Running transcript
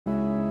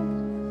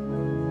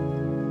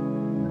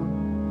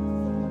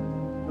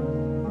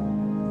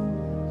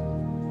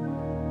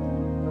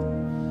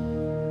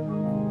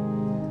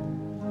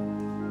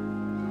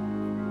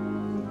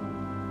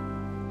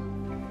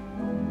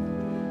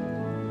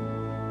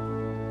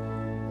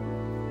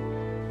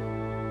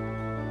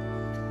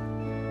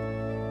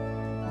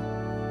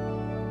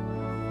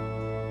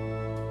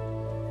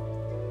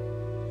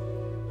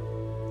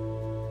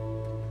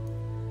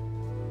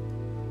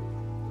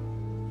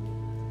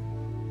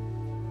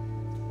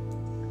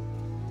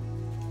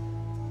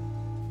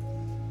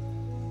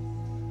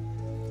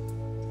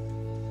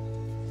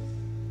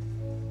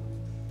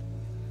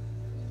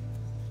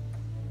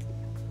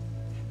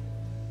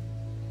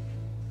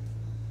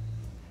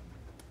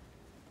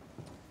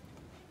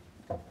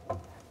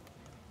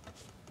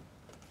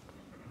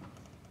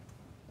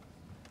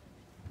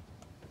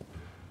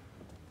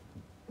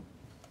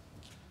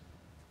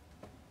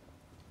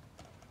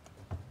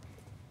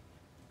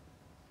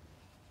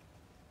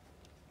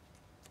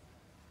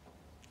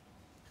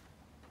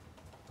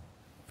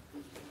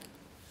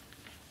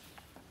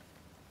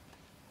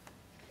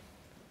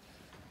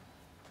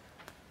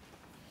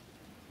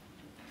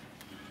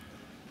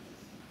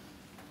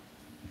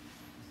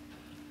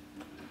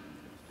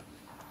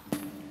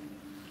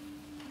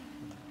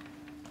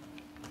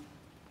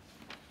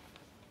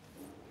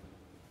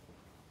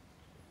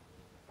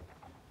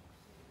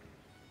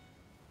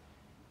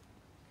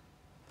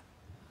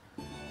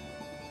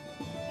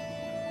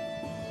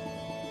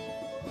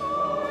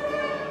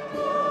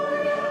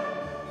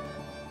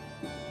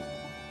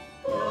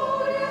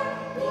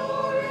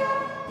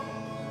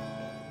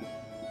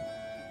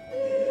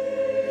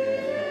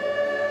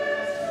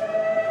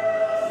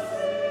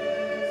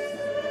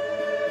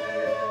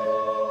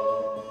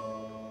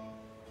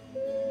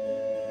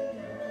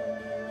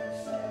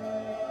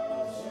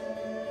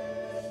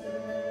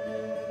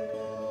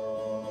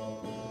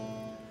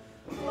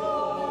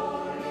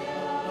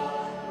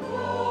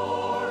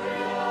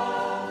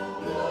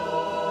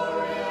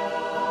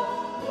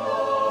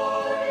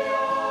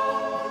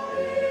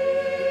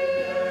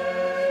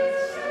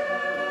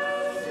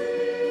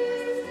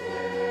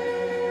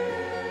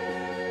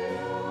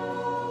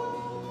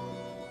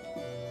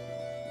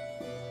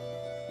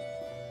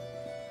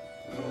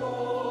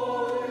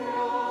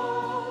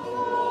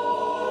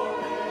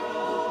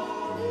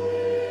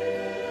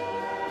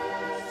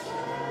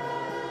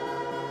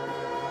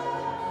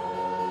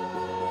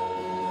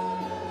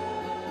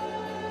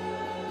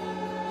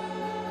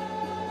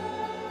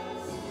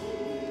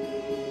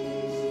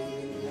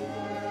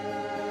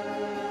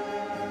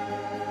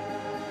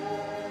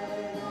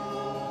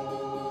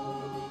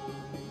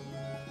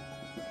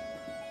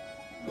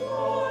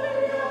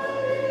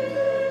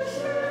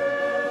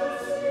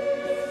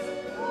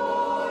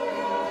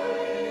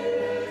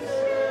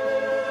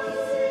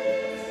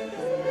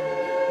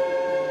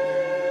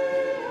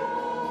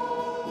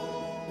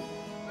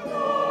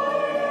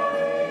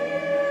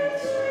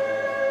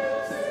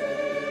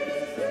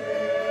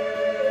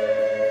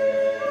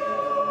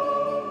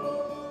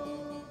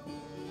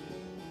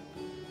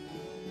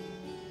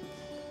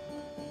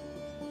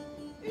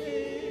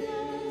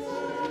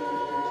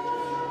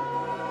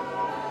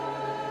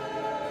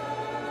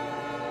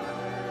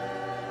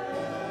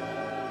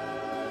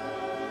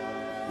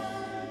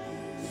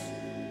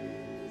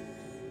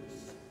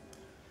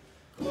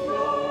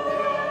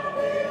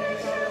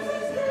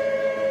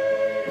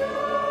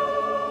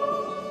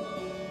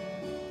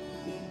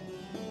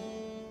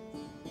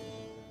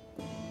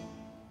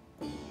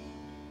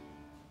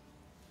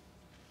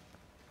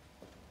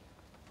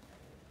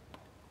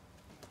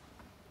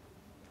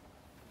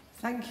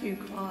Thank you,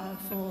 choir,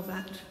 for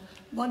that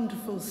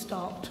wonderful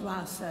start to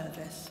our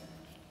service.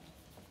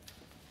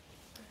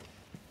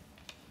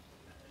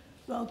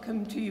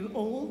 Welcome to you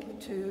all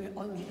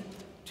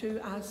to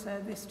our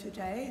service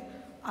today.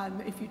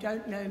 If you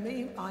don't know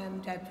me, I am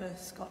Deborah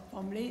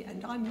Scott-Bromley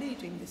and I'm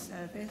leading the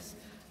service,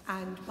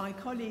 and my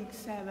colleague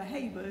Sarah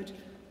Hayward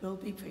will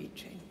be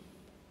preaching.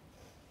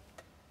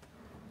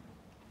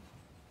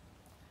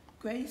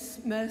 Grace,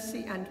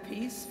 mercy and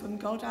peace from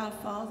God our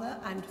Father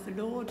and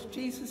the Lord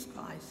Jesus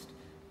Christ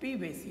be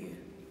with you.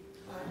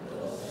 And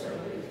also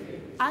with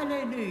you.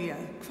 Alleluia,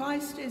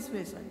 Christ is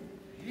risen.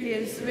 He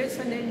is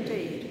risen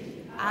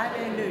indeed.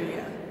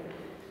 Alleluia.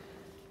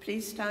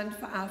 Please stand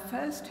for our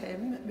first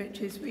hymn,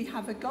 which is We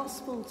Have a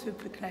Gospel to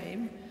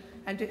Proclaim,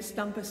 and it's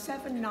number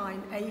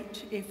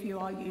 798 if you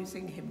are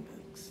using hymn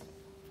books.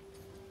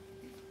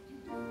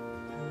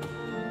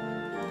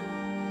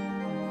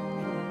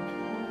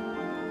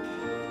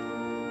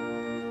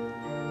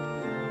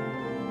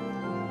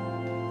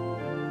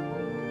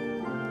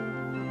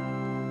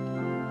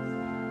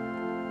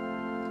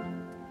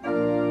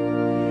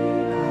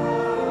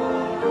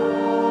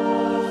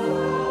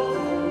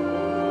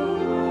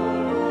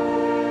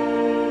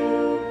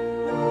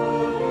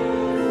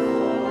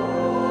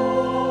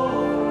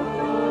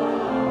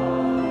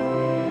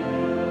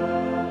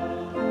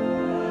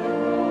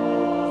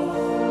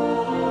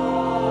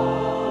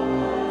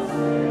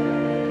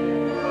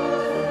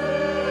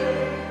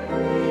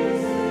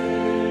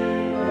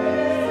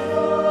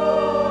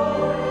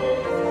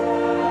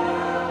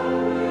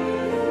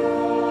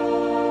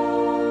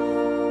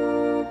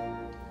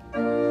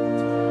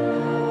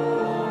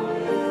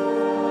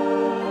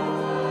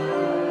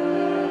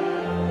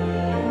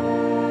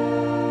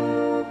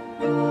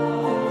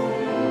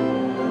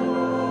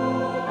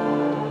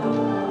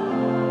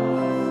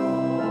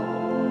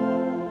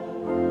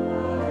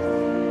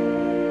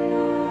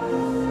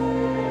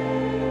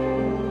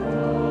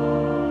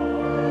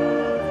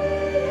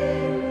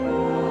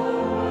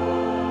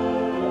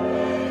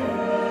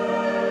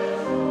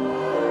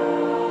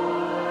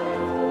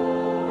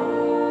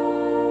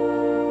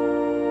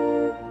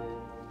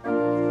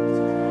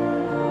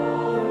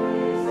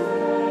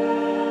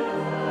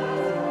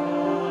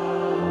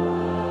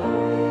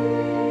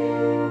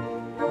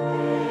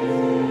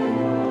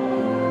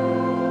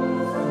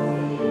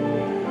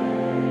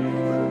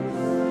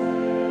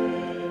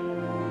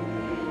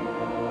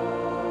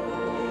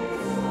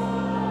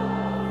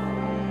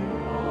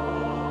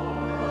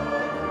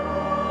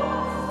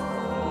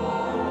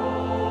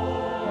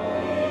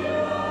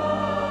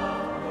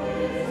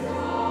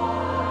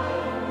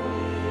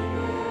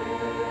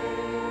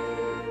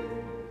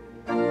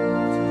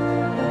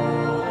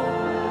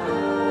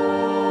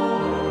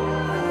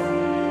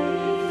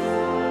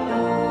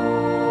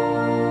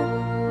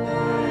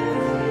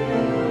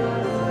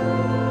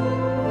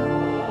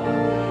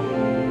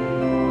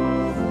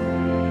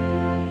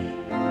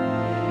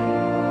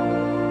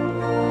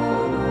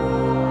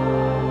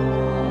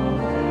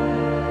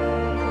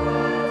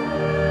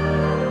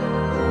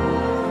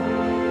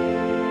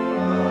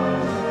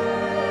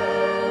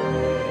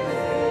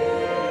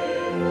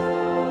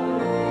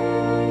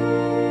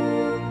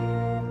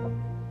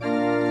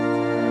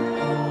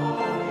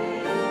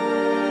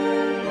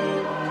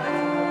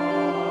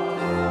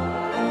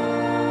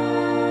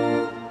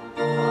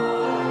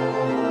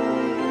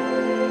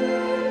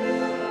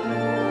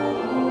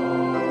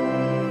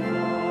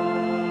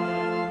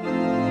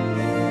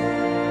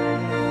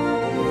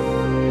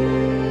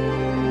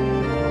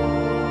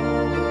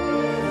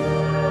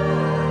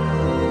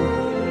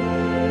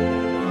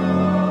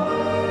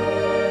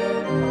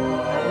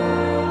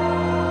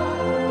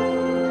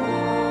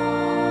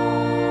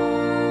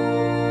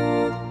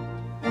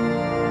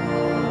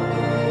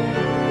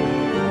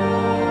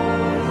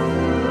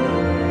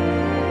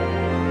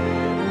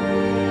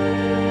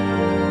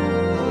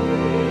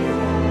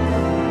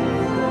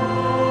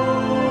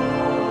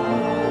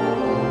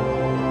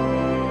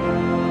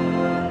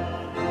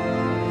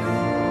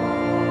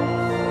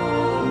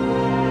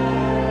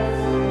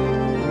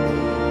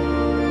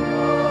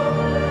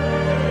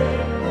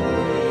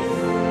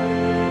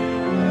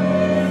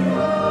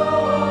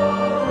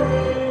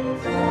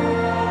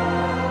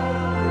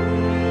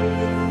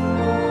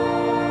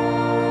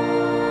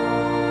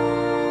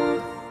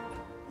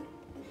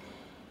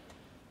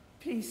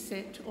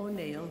 Sit or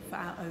kneel for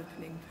our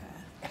opening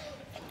prayer.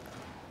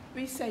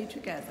 We say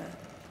together,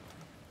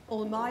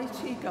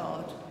 Almighty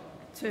God,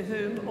 to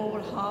whom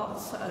all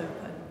hearts are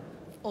open,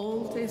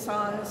 all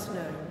desires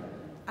known,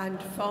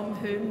 and from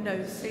whom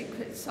no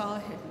secrets are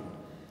hidden,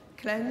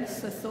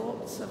 cleanse the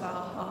thoughts of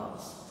our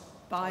hearts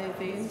by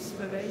the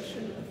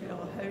inspiration of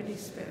your Holy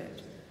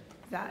Spirit,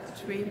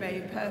 that we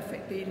may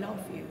perfectly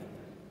love you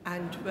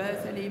and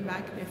worthily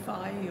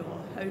magnify your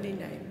holy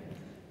name,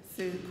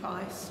 through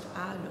Christ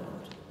our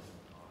Lord.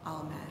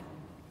 Amen.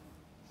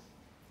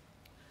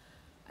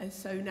 And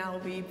so now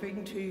we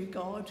bring to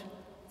God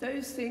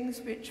those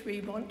things which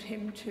we want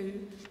him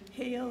to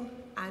heal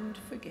and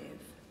forgive.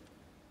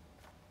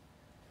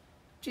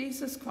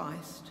 Jesus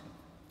Christ,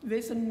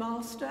 Risen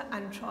Master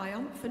and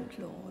triumphant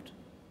Lord,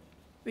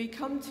 we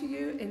come to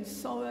you in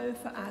sorrow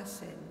for our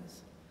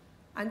sins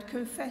and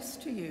confess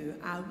to you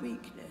our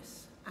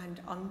weakness and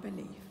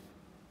unbelief.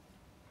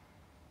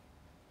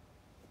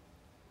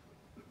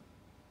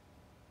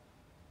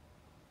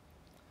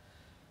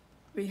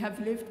 We have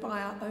lived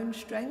by our own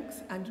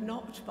strength and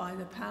not by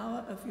the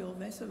power of your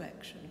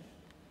resurrection.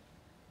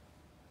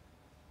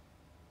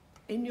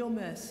 In your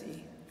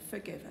mercy,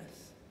 forgive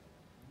us.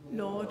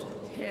 Lord,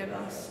 hear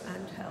us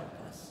and help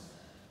us.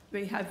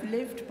 We have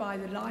lived by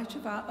the light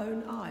of our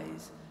own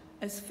eyes,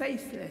 as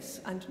faithless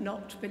and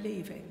not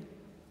believing.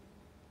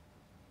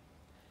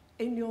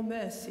 In your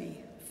mercy,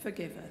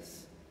 forgive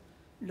us.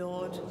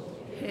 Lord,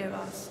 hear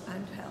us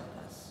and help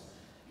us.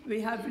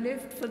 We have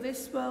lived for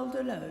this world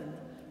alone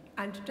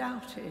and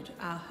doubted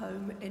our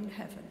home in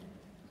heaven.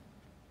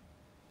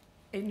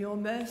 In your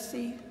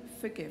mercy,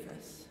 forgive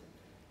us.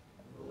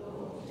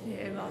 Lord,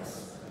 hear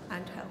us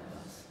and help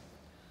us.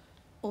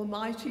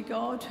 Almighty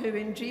God, who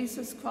in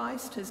Jesus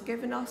Christ has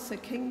given us a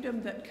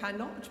kingdom that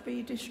cannot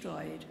be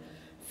destroyed,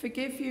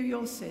 forgive you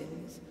your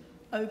sins,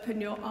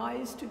 open your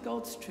eyes to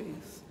God's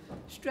truth,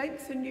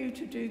 strengthen you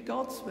to do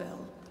God's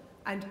will,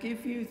 and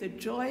give you the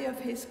joy of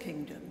his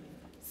kingdom,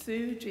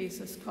 through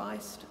Jesus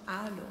Christ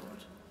our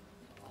Lord.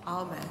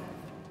 Amen.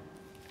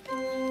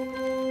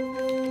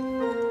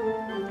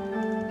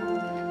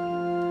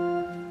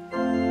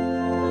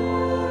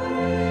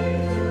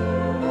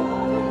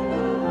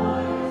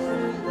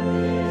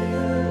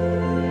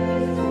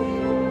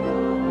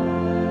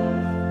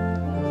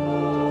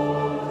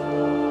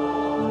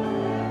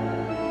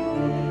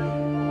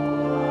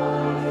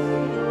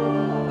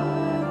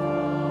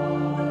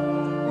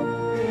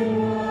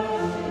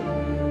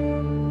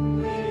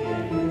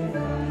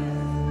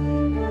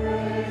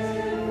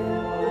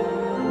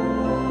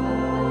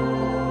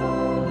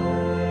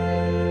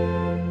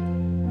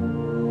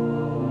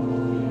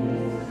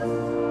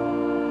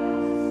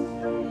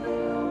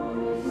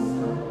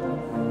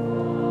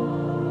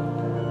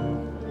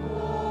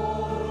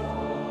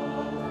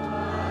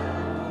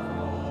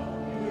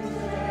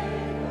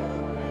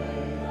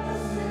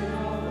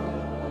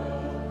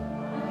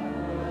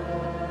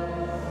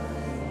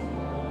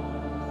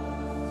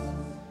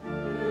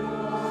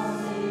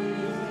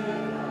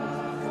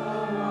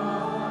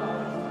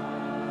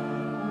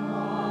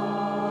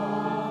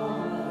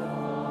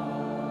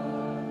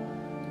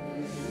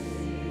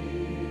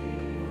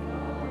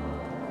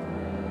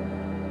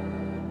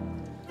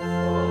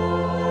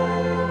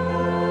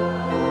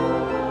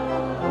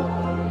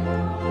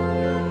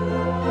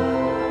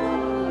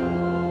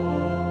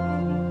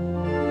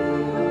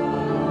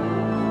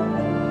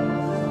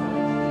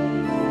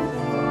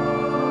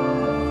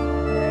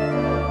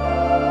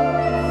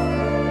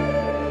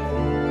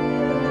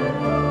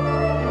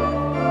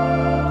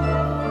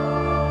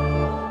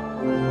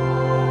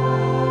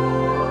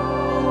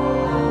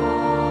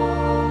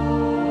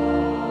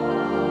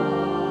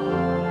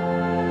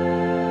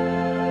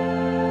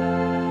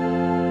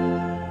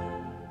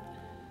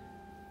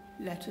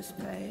 Let us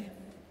pray.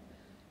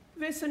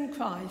 Risen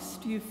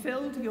Christ, you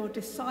filled your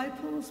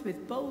disciples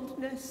with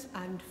boldness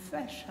and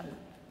fresh hope.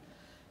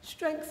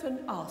 Strengthen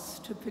us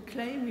to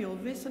proclaim your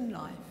risen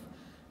life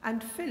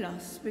and fill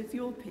us with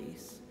your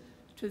peace,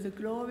 to the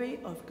glory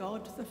of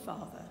God the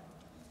Father.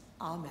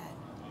 Amen.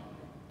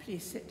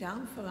 Please sit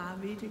down for our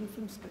reading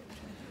from Scripture.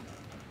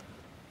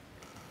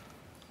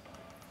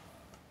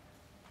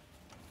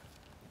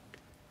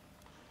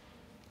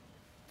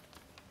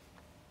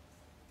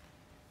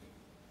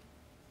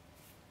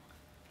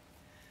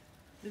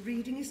 The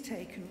reading is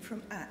taken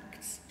from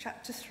Acts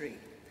chapter 3,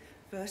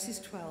 verses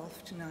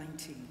 12 to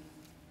 19.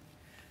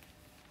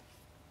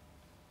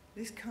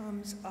 This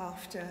comes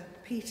after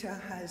Peter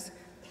has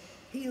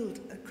healed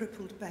a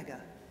crippled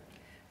beggar,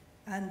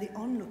 and the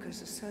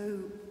onlookers are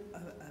so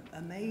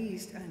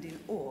amazed and in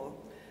awe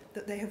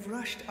that they have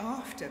rushed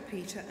after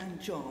Peter and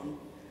John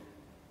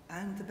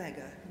and the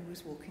beggar who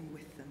was walking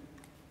with them.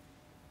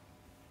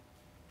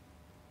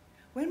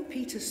 When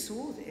Peter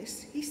saw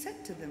this, he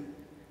said to them,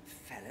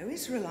 "Fellow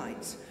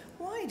Israelites,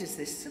 why does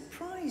this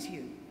surprise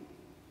you?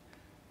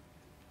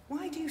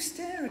 Why do you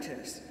stare at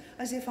us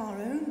as if our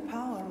own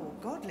power or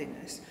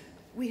godliness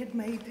we had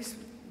made this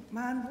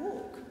man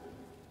walk?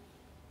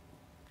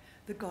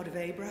 The God of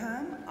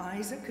Abraham,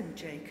 Isaac, and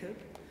Jacob,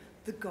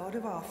 the God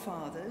of our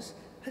fathers,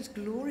 has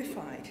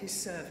glorified his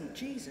servant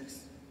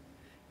Jesus.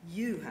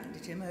 You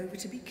handed him over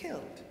to be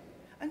killed,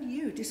 and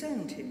you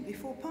disowned him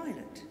before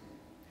Pilate,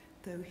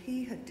 though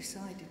he had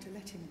decided to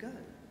let him go.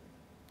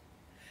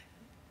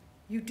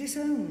 You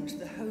disowned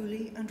the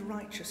holy and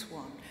righteous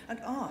one and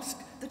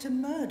asked that a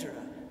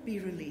murderer be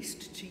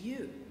released to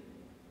you.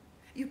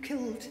 You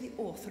killed the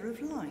author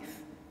of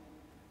life,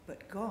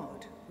 but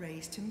God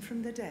raised him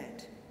from the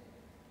dead.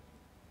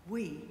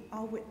 We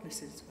are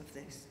witnesses of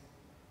this.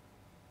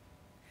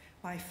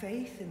 By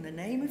faith in the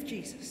name of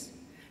Jesus,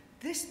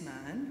 this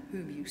man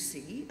whom you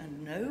see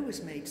and know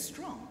was made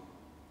strong.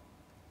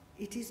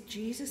 It is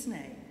Jesus'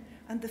 name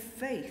and the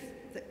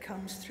faith that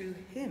comes through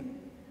him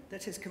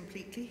that has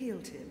completely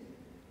healed him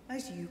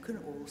as you can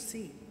all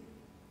see.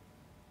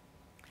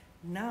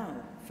 Now,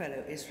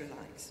 fellow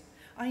Israelites,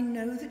 I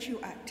know that you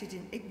acted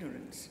in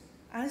ignorance,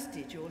 as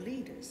did your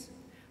leaders,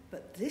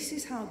 but this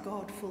is how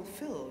God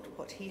fulfilled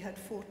what he had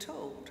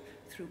foretold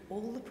through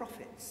all the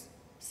prophets,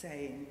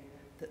 saying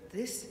that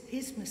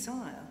his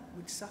Messiah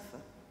would suffer.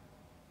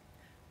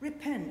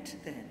 Repent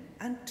then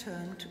and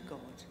turn to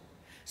God,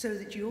 so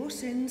that your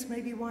sins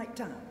may be wiped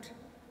out,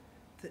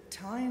 that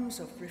times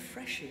of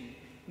refreshing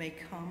may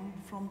come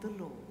from the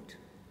Lord.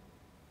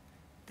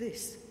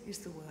 This is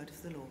the word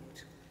of the Lord.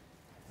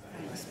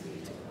 Thanks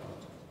be to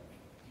God.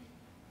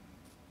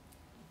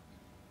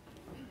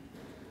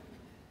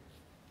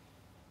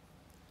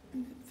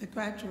 The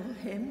gradual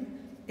hymn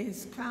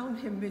is Crown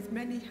Him with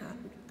Many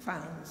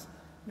Crowns,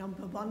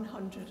 number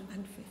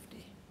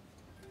 150.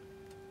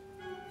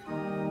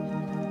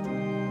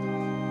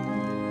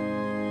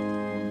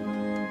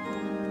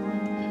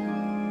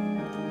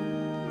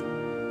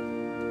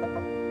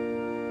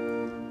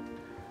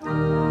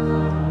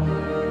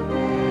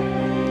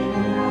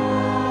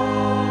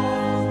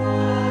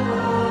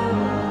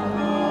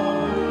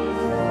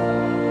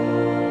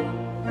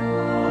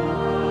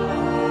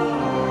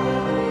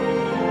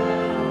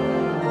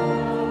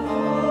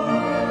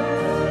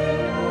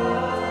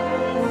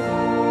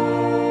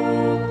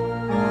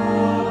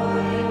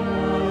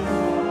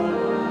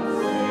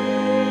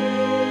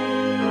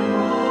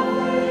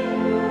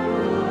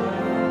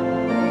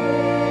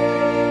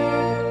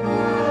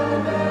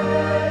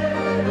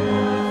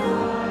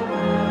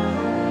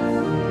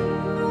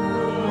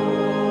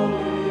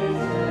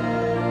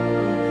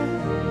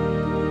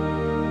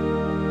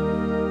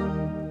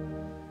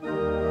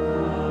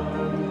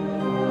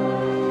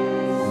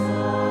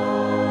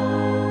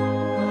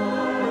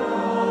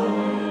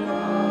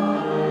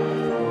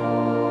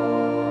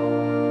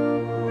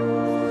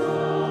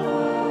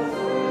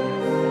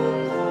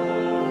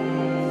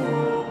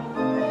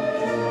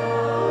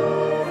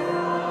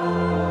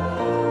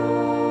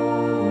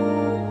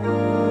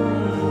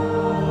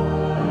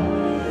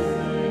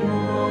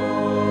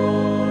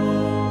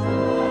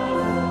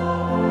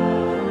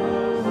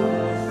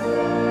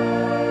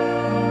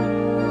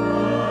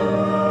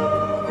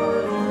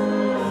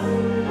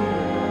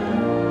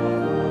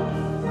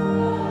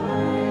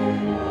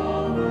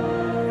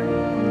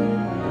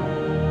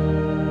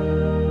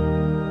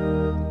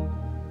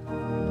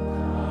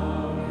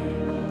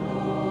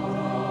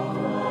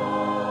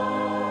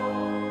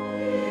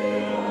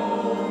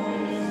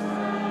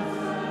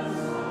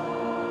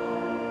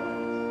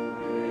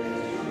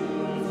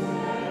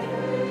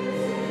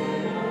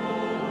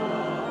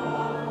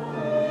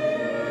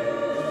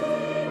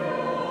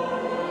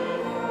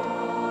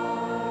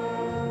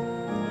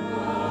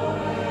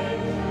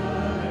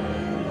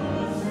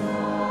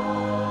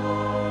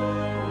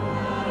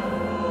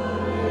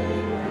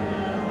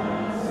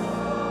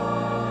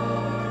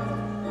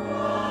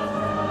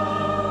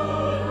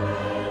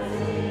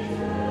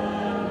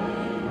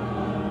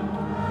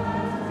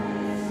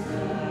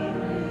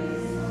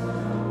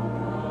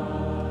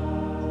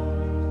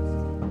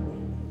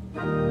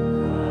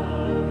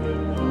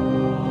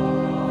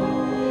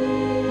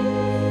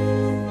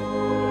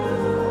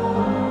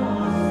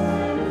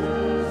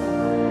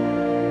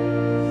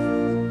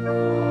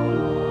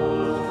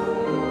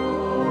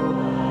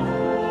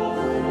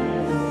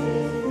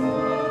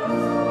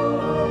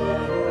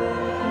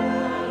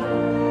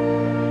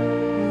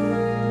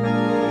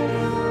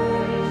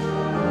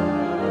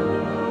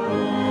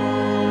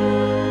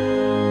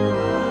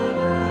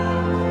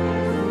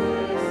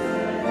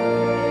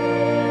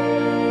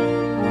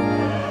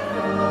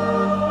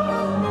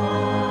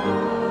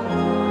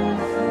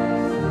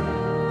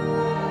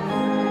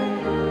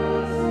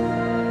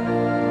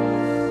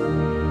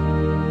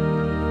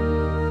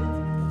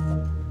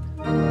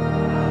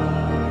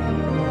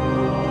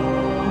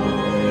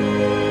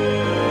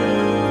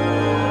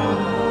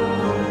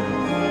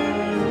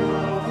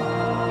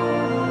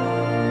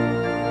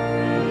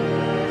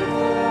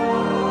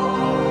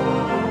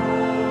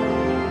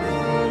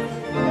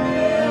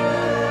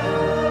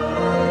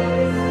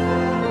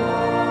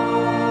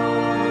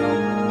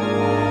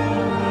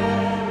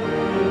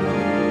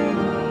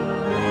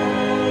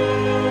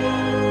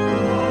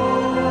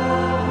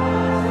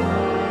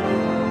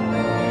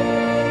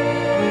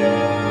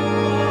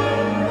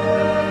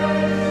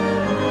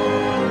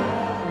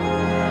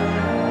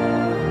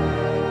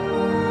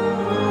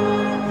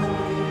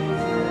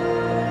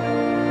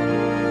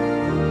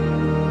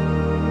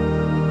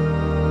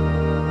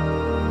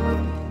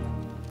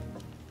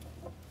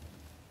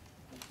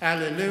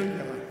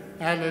 Alleluia,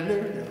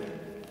 alleluia.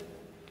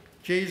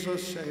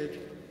 Jesus said,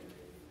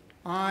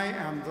 I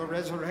am the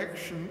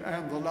resurrection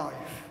and the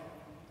life.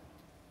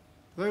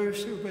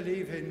 Those who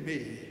believe in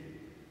me,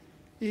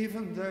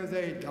 even though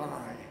they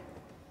die,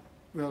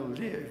 will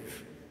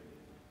live.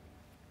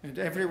 And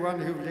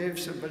everyone who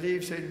lives and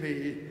believes in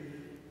me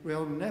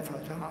will never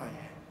die.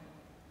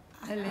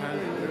 Alleluia.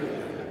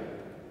 Alleluia.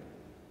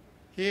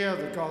 Hear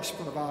the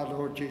gospel of our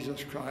Lord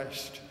Jesus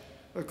Christ,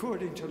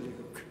 according to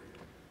Luke.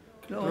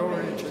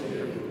 Glory to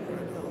you,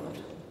 O Lord.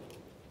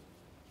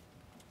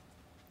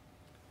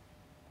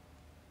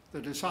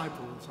 The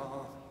disciples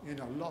are in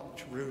a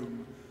locked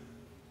room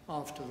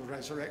after the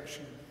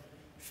resurrection,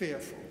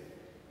 fearful.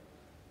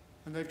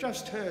 And they've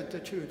just heard the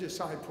two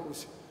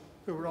disciples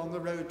who were on the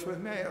road to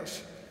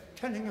Emmaus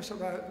telling us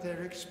about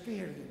their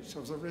experience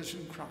of the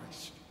risen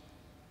Christ.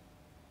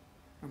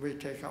 And we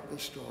take up the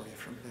story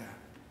from there.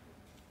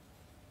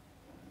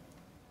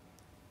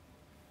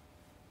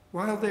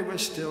 While they were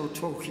still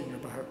talking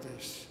about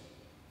this,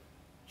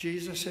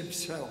 Jesus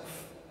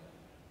himself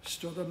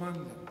stood among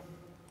them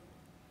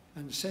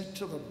and said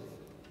to them,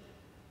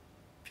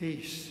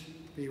 "Peace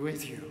be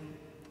with you."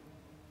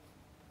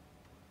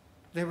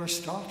 They were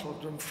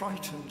startled and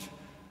frightened,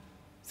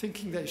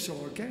 thinking they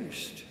saw a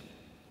ghost.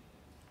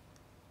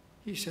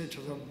 He said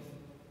to them,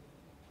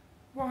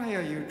 "Why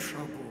are you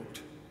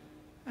troubled?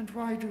 And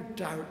why do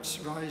doubts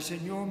rise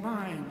in your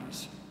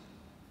minds?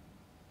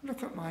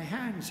 Look at my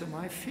hands and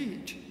my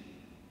feet.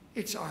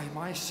 It's I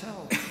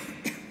myself.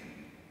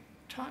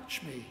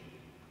 Touch me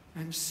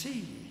and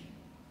see.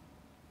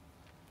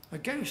 A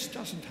ghost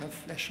doesn't have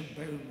flesh and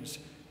bones,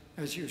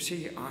 as you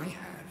see I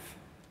have."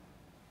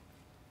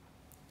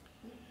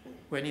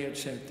 When he had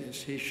said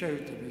this, he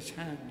showed them his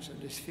hands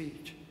and his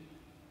feet.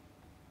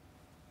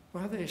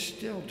 While they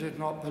still did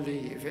not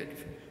believe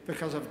it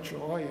because of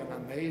joy and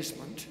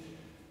amazement,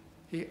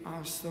 he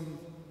asked them,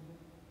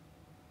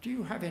 "Do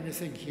you have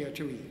anything here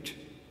to eat?"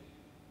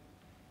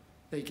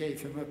 They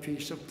gave him a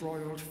piece of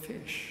broiled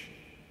fish,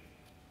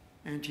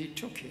 and he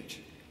took it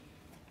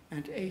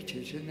and ate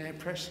it in their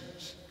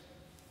presence.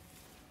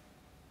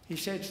 He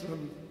said to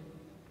them,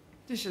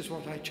 "This is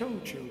what I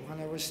told you when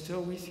I was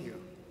still with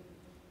you.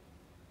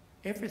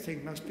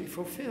 Everything must be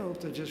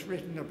fulfilled that is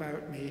written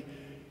about me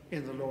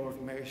in the law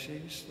of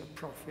Moses, the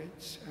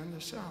prophets, and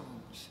the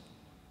Psalms."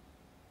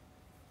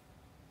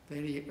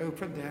 Then he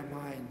opened their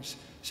minds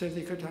so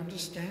they could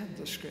understand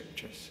the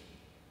scriptures.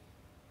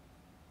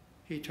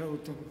 He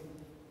told them,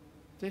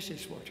 "This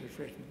is what is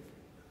written.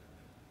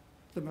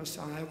 The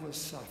Messiah will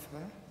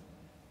suffer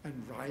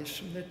and rise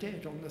from the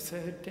dead on the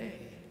third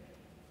day,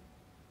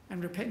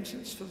 and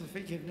repentance for the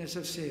forgiveness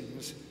of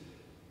sins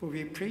will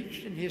be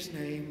preached in his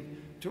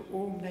name to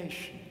all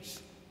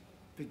nations,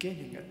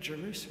 beginning at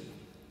Jerusalem.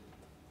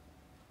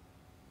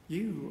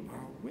 You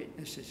are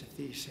witnesses of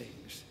these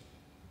things.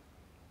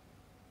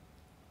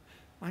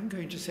 I'm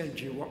going to send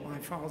you what my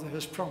Father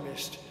has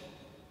promised,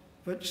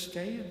 but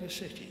stay in the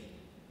city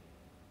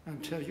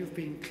until you've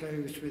been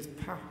clothed with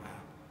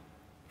power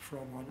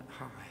from on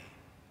high."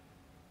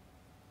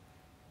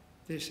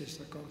 This is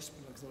the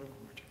gospel of the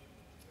Lord.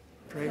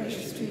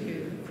 Praise to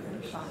you,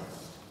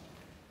 Christ.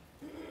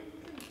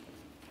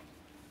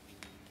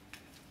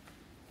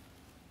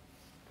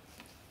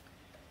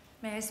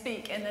 May I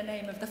speak in the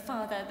name of the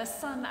Father, the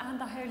Son, and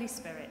the Holy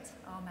Spirit.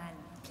 Amen.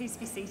 Please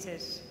be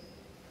seated.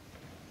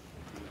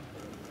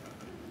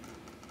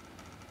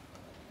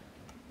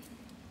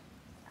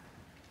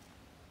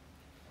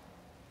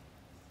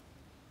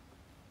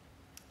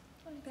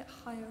 A bit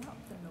higher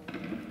up than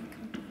normal.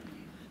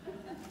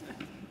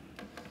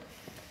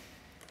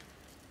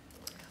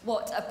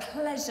 What a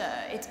pleasure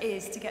it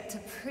is to get to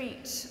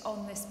preach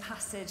on this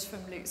passage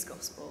from Luke's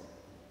Gospel.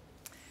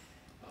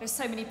 There's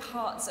so many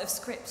parts of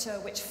Scripture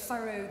which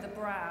furrow the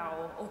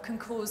brow or can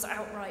cause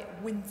outright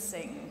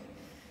wincing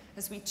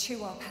as we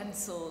chew our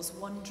pencils,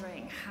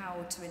 wondering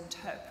how to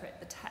interpret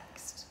the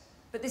text.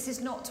 But this is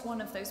not one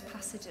of those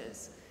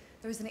passages.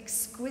 There is an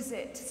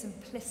exquisite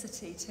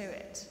simplicity to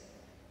it.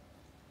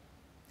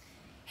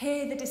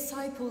 Here the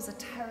disciples are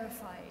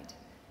terrified,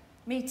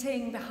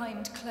 meeting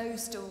behind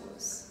closed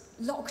doors,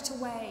 locked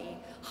away,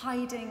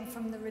 hiding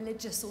from the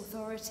religious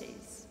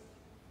authorities.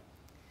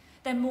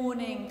 They're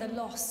mourning the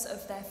loss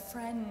of their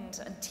friend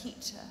and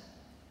teacher,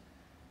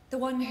 the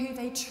one who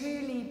they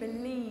truly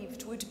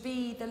believed would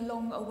be the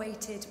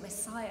long-awaited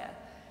Messiah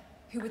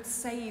who would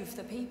save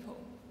the people.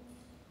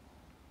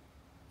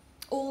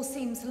 All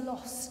seems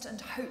lost and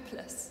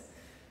hopeless,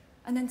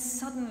 and then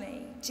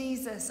suddenly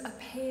Jesus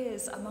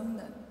appears among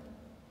them.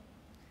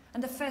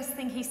 And the first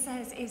thing he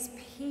says is,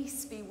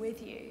 "Peace be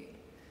with you."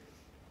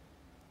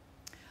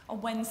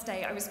 On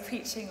Wednesday, I was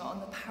preaching on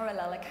the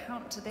parallel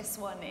account to this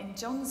one in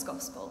John's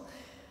Gospel,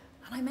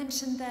 and I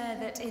mentioned there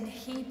that in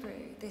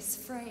Hebrew, this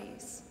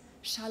phrase,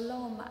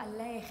 Shalom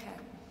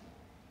Aleichem,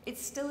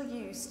 it's still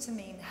used to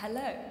mean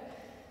hello.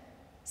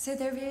 So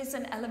there is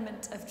an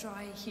element of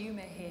dry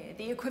humour here.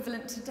 The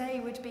equivalent today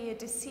would be a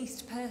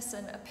deceased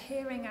person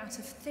appearing out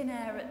of thin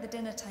air at the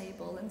dinner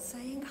table and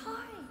saying,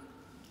 "Hi."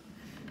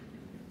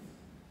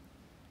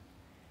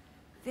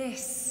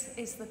 This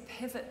is the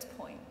pivot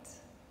point.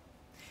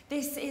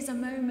 This is a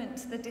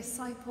moment the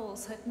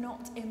disciples had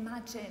not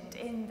imagined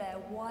in their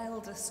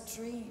wildest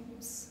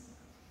dreams.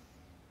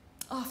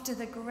 After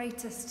the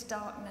greatest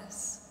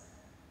darkness,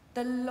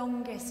 the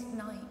longest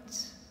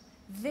night,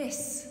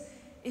 this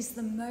is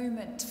the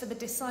moment for the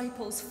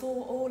disciples,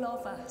 for all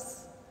of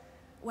us,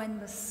 when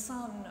the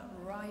sun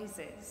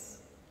rises.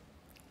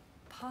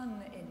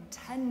 Pun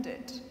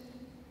intended.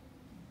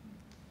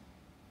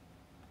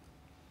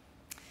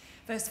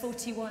 Verse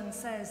 41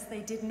 says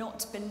they did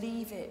not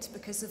believe it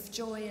because of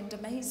joy and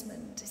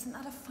amazement. Isn't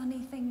that a funny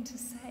thing to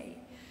say?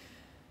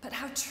 But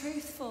how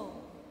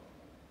truthful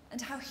and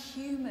how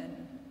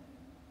human.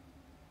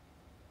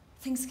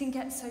 Things can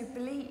get so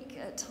bleak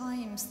at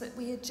times that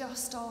we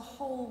adjust our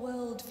whole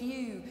world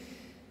view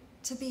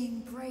to being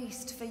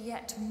braced for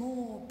yet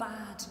more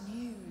bad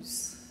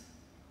news.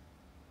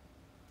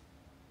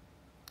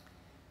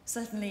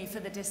 Certainly for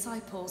the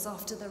disciples,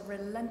 after the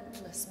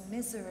relentless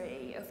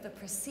misery of the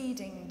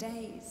preceding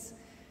days,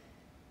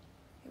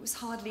 it was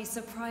hardly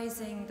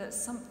surprising that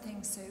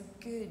something so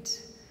good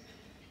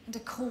and a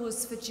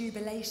cause for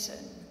jubilation,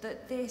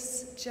 that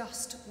this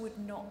just would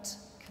not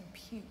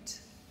compute.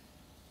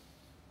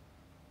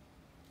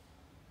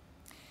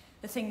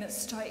 The thing that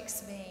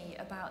strikes me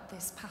about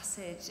this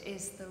passage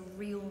is the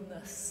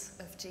realness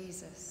of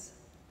Jesus.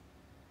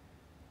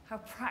 How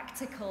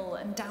practical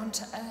and down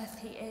to earth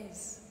he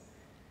is.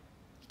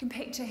 You can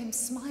picture him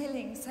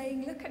smiling,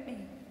 saying, "Look at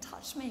me,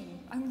 touch me,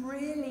 I'm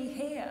really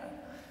here."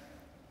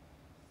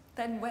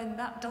 Then when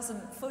that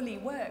doesn't fully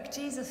work,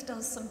 Jesus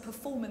does some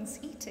performance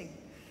eating.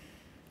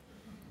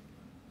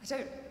 I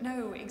don't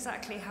know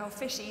exactly how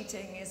fish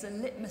eating is a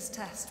litmus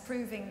test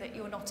proving that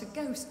you're not a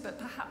ghost, but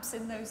perhaps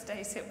in those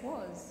days it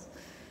was.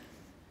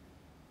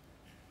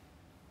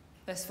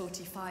 Verse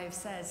 45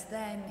 says,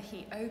 "Then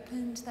he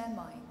opened their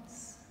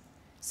minds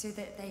so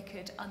that they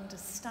could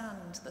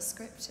understand the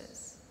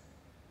scriptures."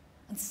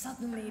 And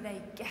suddenly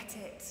they get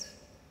it.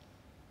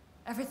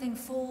 Everything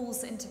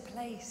falls into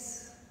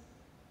place.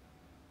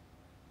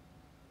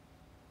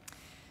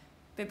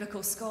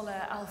 Biblical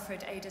scholar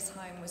Alfred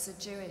Adesheim was a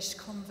Jewish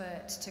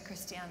convert to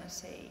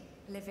Christianity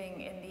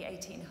living in the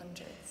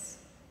 1800s.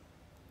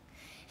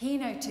 He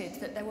noted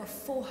that there were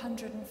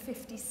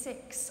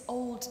 456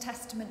 Old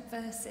Testament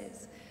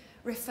verses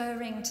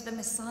referring to the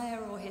Messiah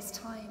or his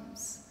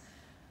times,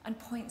 and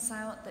points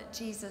out that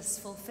Jesus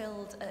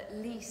fulfilled at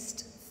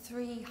least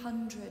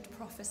 300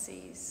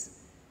 prophecies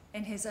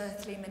in his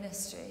earthly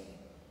ministry.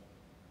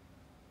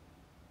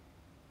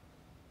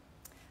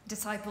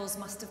 Disciples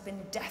must have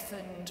been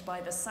deafened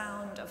by the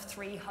sound of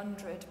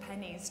 300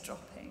 pennies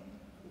dropping.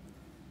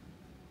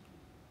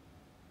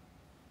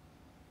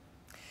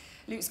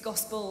 Luke's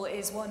Gospel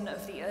is one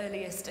of the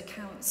earliest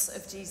accounts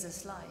of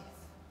Jesus' life.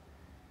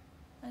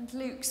 And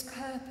Luke's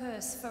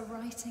purpose for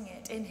writing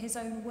it in his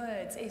own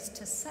words is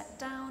to set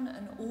down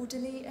an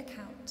orderly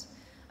account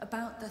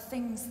about the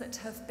things that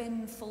have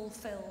been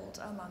fulfilled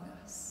among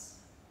us.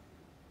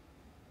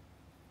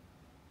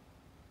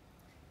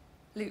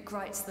 Luke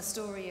writes the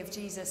story of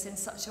Jesus in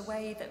such a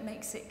way that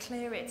makes it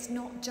clear it's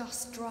not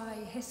just dry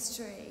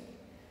history,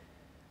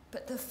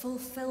 but the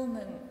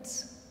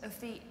fulfillment of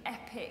the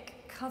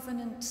epic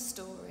covenant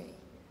story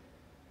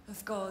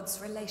of God's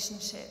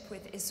relationship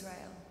with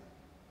Israel.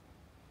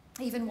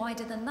 Even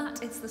wider than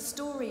that, it's the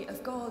story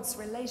of God's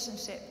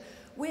relationship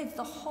with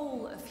the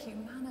whole of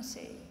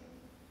humanity.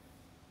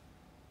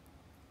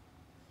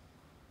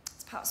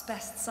 It's perhaps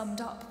best summed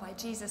up by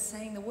Jesus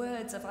saying the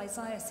words of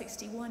Isaiah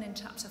 61 in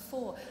chapter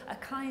 4, a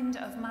kind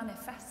of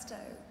manifesto.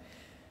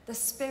 "The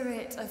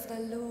Spirit of the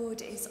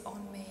Lord is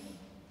on me,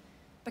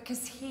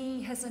 because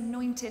he has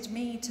anointed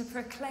me to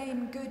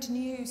proclaim good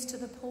news to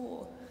the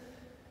poor.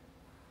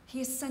 He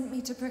has sent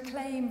me to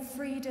proclaim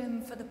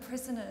freedom for the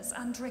prisoners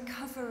and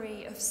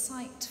recovery of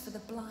sight for the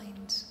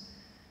blind,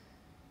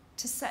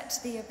 to set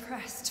the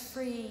oppressed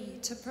free,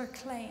 to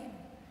proclaim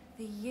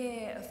the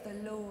year of the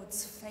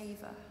Lord's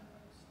favour."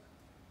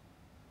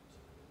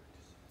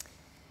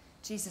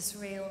 Jesus'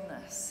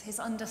 realness, his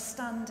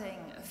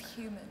understanding of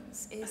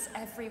humans, is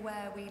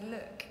everywhere we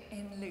look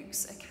in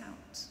Luke's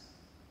account.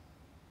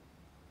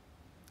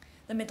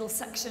 The middle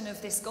section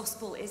of this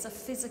gospel is a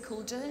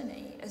physical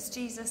journey as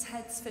Jesus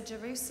heads for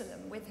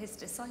Jerusalem with his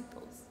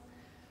disciples.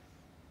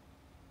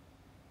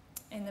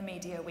 In the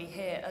media, we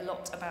hear a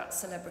lot about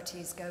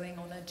celebrities going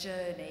on a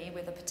journey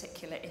with a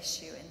particular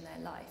issue in their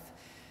life.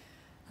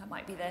 That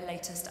might be their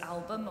latest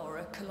album or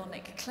a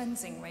colonic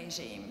cleansing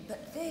regime,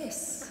 but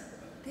this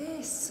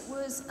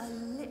was a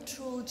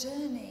literal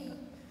journey.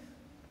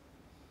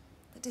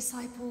 The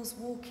disciples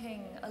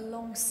walking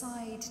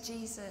alongside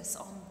Jesus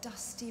on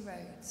dusty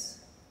roads,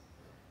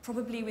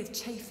 probably with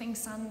chafing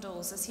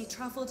sandals as he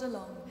travelled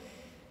along,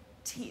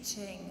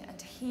 teaching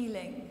and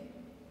healing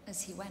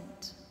as he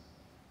went.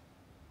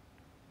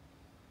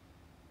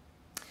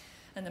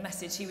 And the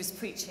message he was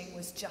preaching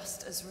was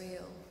just as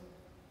real.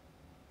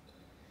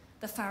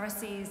 The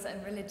Pharisees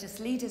and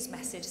religious leaders'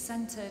 message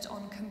centred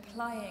on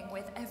complying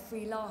with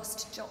every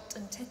last jot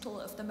and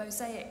tittle of the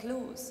Mosaic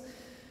laws,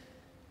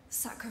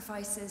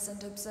 sacrifices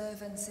and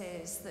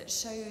observances that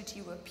showed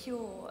you were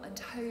pure and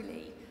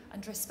holy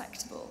and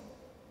respectable.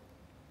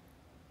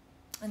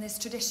 And this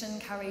tradition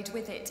carried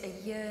with it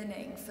a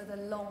yearning for the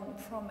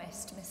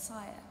long-promised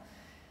Messiah,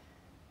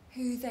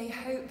 who they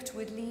hoped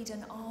would lead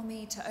an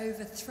army to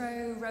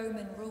overthrow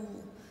Roman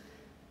rule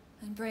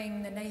and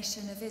bring the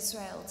nation of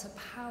Israel to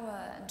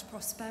power and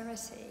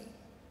prosperity.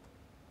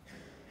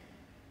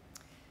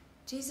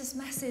 Jesus'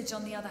 message,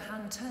 on the other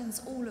hand, turns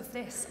all of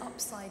this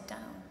upside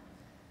down.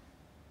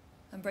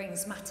 and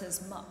brings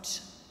matters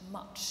much,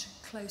 much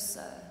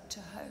closer to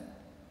home.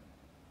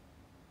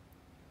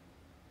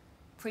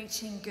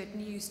 Preaching good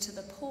news to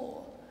the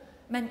poor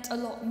meant a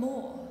lot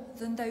more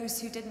than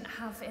those who didn't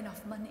have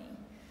enough money.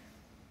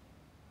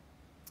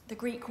 The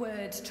Greek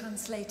word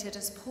translated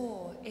as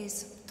poor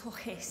is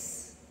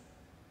ptochis.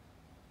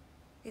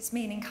 Its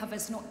meaning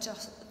covers not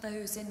just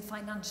those in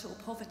financial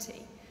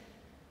poverty,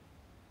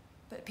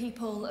 but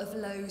people of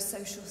low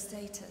social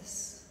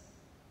status,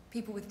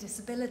 people with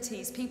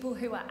disabilities, people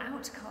who are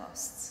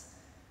outcasts,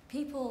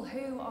 people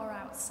who are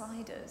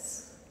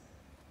outsiders.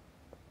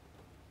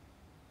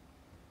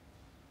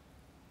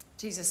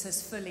 Jesus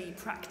has fully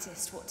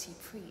practiced what he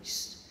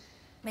preached,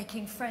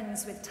 making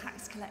friends with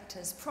tax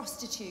collectors,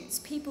 prostitutes,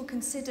 people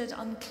considered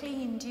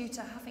unclean due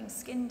to having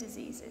skin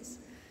diseases,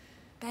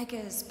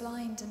 beggars,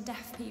 blind and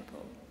deaf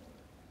people.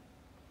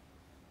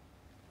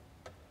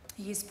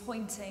 He is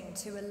pointing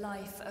to a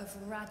life of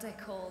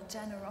radical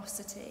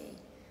generosity,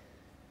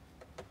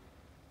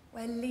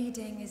 where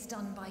leading is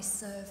done by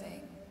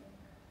serving,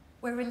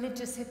 where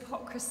religious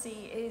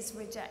hypocrisy is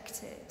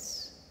rejected,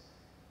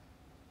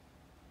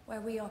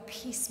 where we are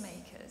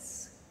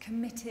peacemakers,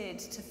 committed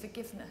to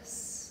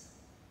forgiveness.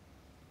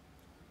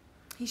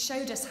 He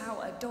showed us how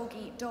a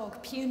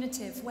dog-eat-dog,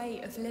 punitive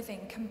way of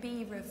living can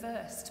be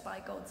reversed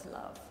by God's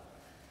love.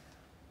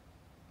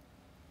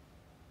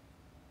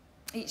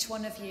 Each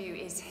one of you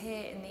is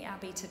here in the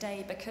Abbey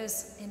today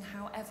because, in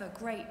however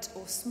great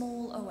or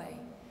small a way,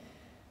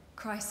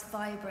 Christ's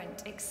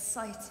vibrant,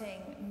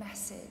 exciting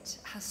message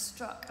has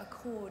struck a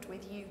chord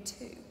with you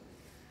too.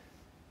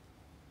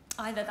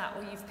 Either that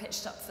or you've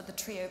pitched up for the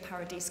Trio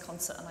Paradise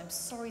concert, and I'm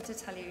sorry to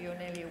tell you you're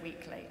nearly a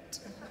week late.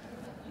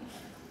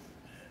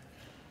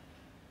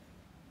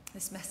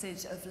 This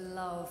message of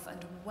love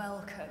and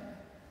welcome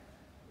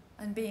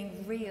and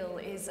being real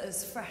is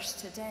as fresh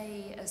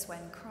today as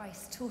when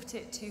Christ taught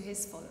it to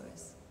his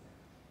followers.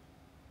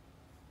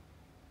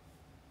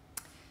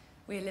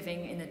 We're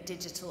living in a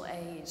digital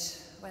age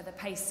where the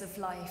pace of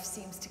life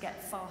seems to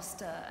get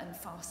faster and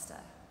faster,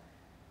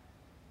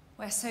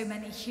 where so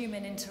many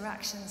human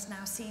interactions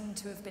now seem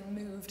to have been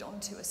moved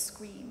onto a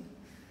screen.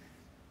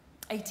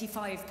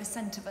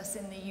 85% of us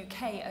in the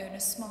UK own a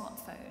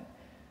smartphone,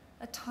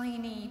 a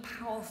tiny,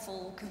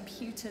 powerful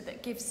computer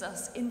that gives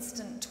us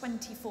instant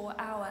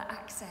 24-hour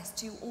access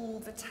to all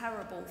the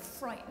terrible,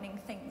 frightening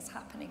things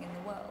happening in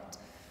the world.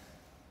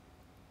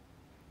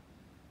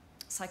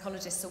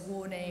 Psychologists are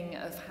warning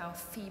of how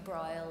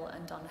febrile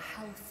and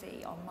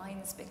unhealthy our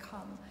minds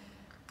become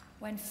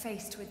when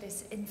faced with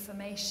this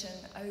information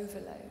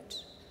overload.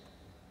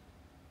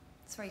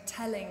 It's very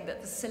telling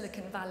that the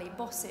Silicon Valley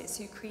bosses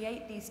who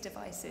create these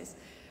devices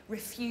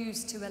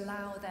refuse to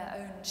allow their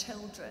own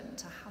children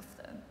to have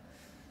them.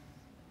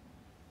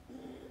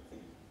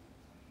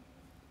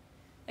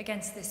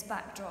 Against this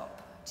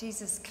backdrop,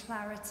 Jesus'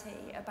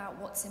 clarity about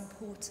what's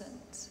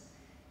important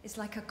is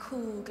like a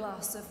cool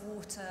glass of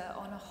water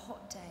on a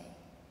hot day.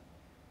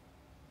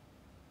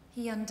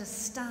 He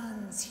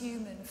understands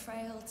human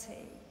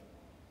frailty,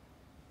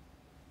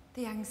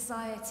 the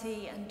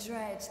anxiety and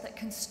dread that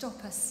can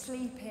stop us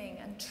sleeping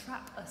and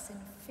trap us in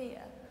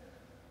fear.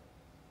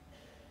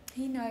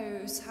 He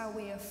knows how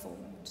we are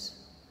formed.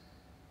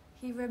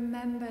 He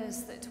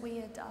remembers that we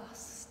are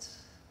dust.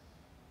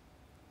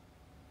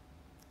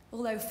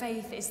 Although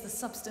faith is the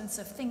substance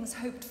of things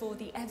hoped for,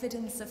 the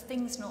evidence of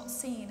things not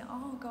seen,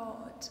 our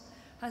God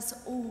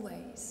has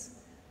always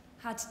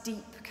had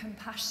deep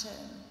compassion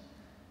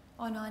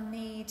on our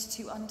need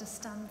to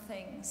understand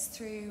things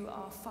through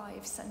our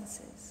five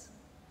senses.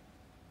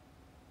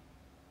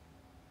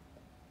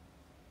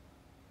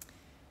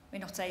 We're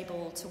not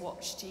able to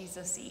watch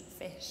Jesus eat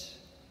fish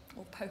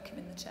or poke him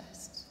in the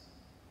chest.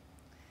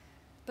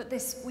 But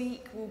this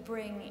week will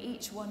bring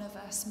each one of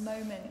us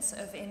moments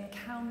of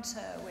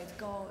encounter with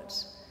God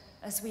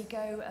as we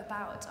go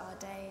about our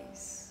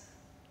days.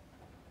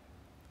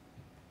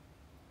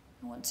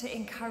 I want to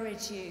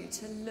encourage you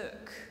to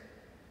look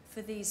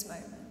for these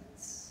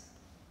moments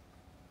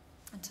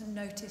and to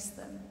notice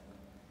them.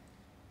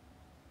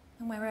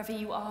 And wherever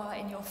you are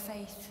in your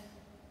faith,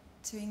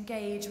 to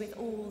engage with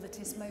all that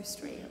is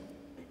most real.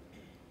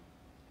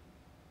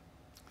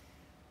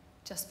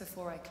 Just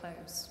before I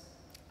close,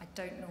 I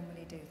don't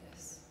normally do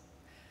this.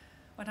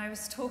 When I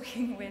was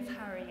talking with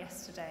Harry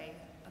yesterday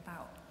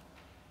about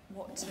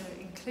what to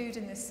include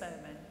in this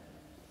sermon,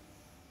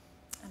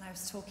 and I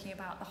was talking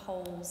about the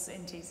holes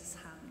in Jesus'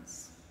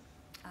 hands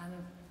and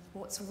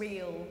what's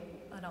real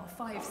and our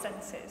five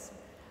senses,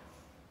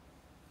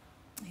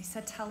 he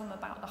said, tell them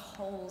about the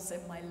holes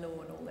in my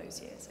lawn all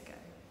those years ago.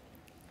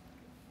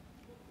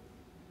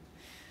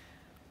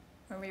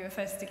 When we were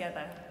first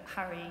together,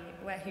 Harry,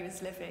 where he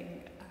was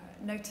living,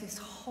 noticed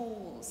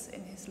holes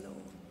in his lawn.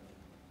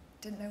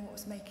 Didn't know what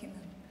was making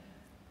them.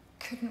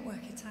 Couldn't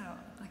work it out.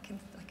 I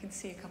can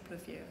see a couple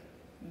of you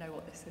know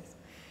what this is.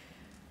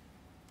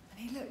 And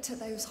he looked at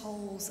those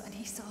holes and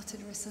he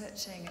started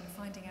researching and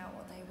finding out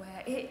what they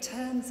were. It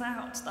turns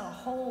out the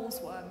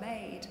holes were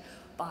made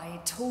by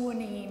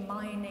tawny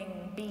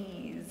mining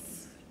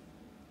bees.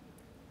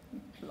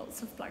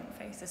 Lots of blank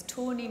faces.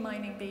 Tawny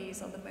mining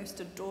bees are the most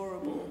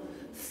adorable,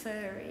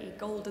 furry,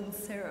 golden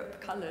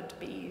syrup-coloured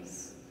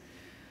bees.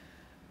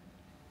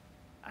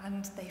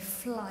 And they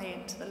fly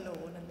into the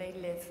lawn and they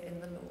live in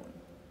the lawn.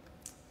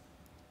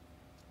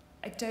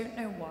 I don't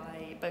know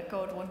why, but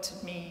God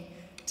wanted me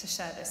to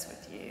share this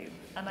with you,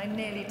 and I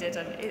nearly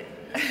didn't.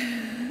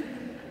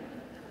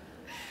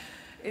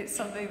 It's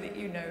something that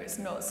you know, it's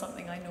not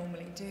something I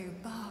normally do,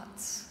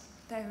 but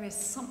there is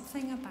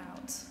something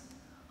about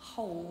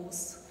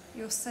holes,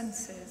 your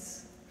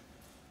senses,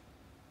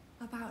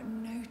 about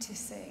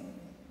noticing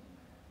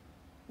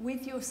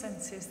with your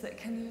senses that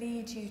can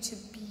lead you to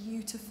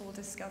beautiful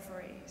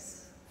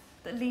discoveries,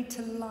 that lead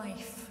to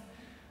life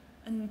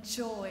and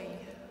joy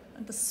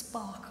and the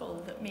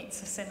sparkle that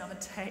meets us in our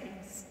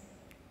days.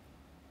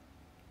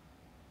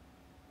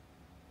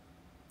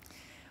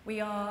 We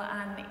are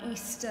an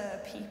Easter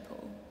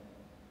people.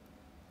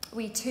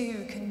 We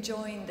too can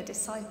join the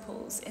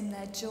disciples in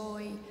their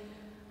joy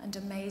and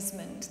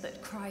amazement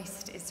that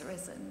Christ is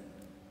risen.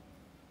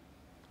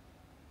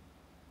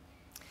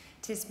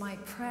 It is my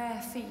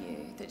prayer for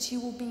you that you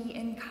will be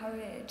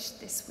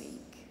encouraged this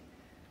week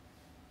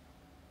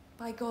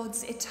by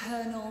God's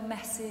eternal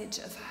message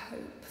of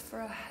hope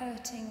for a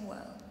hurting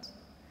world,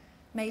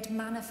 made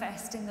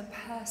manifest in the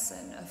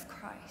person of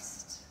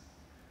Christ.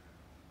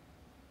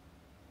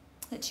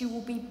 That you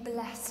will be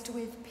blessed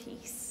with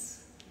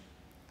peace,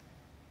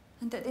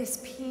 and that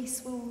this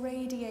peace will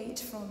radiate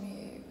from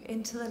you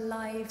into the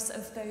lives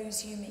of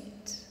those you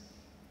meet.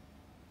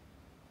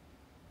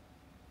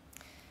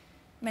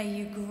 May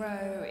you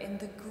grow in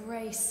the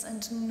grace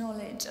and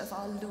knowledge of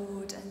our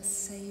Lord and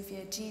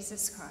Saviour,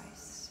 Jesus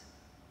Christ.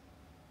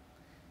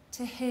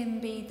 To him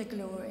be the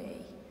glory,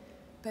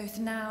 both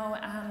now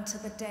and to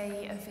the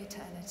day of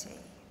eternity.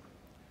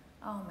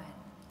 Amen.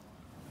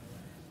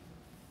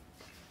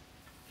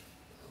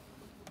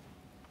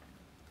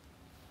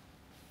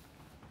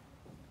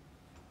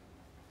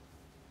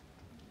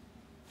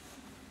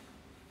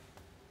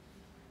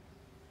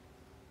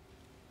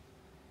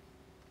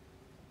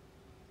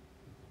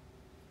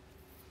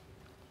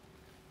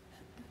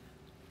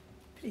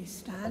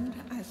 Please stand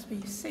as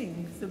we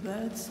sing the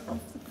words of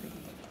the Creed.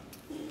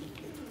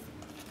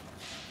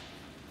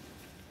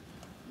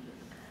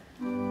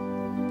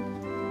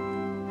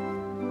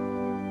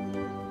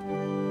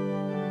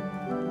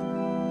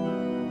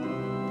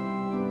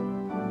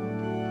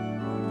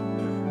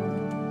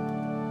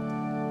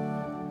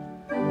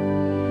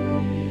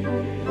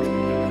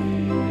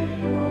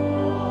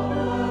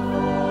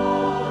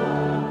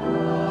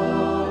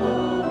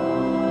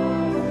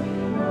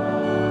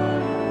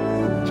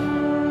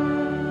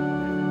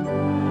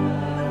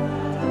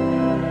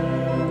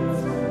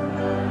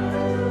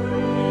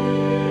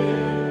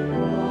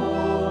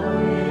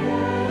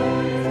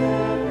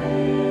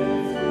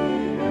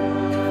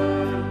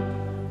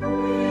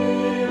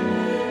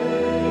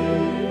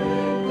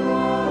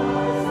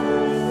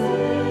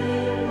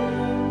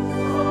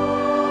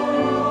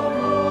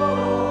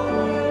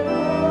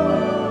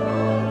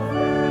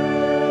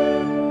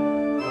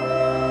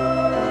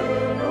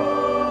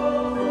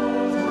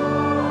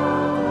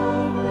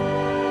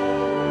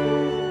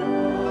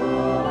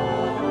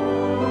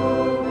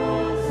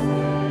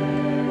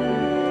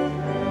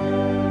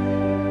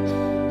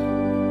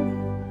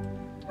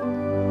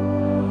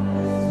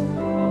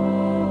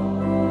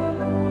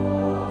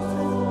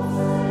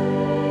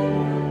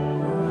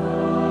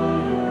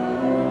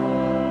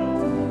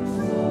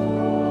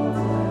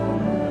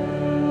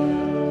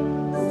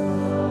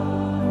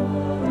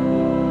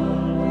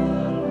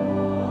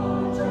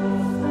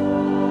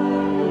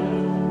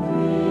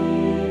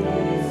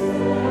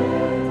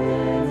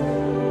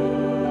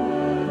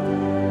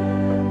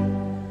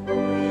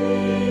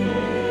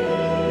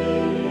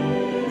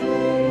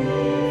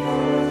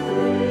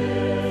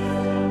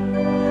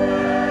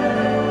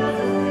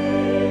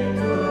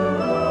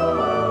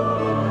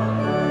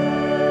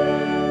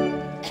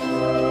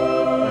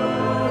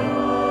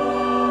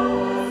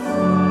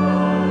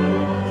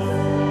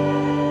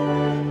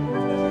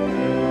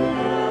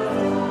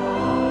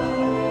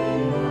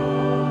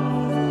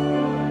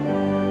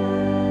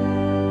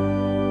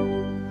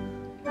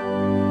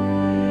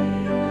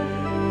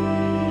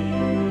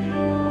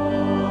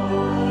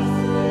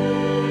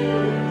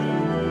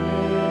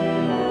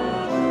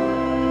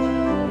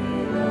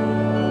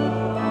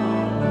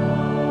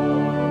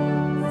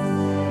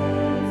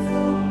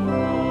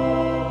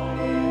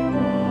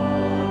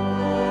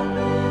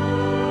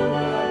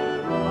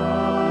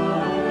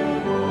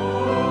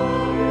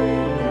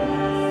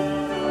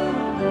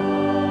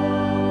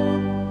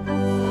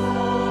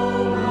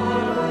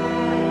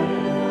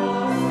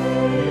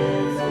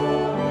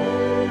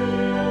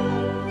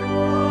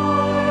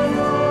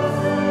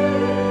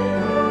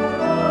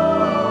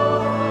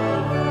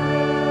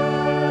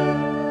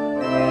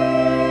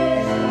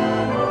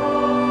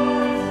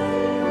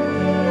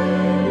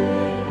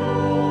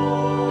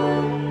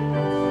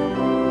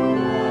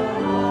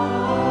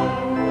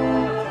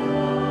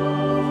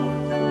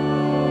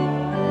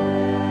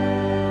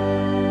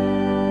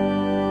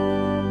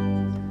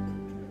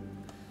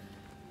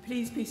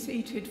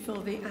 seated for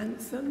the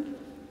anthem,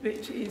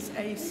 which is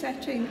a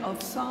setting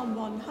of Psalm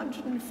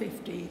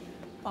 150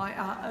 by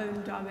our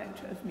own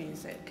Director of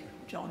Music,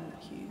 John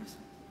Hughes.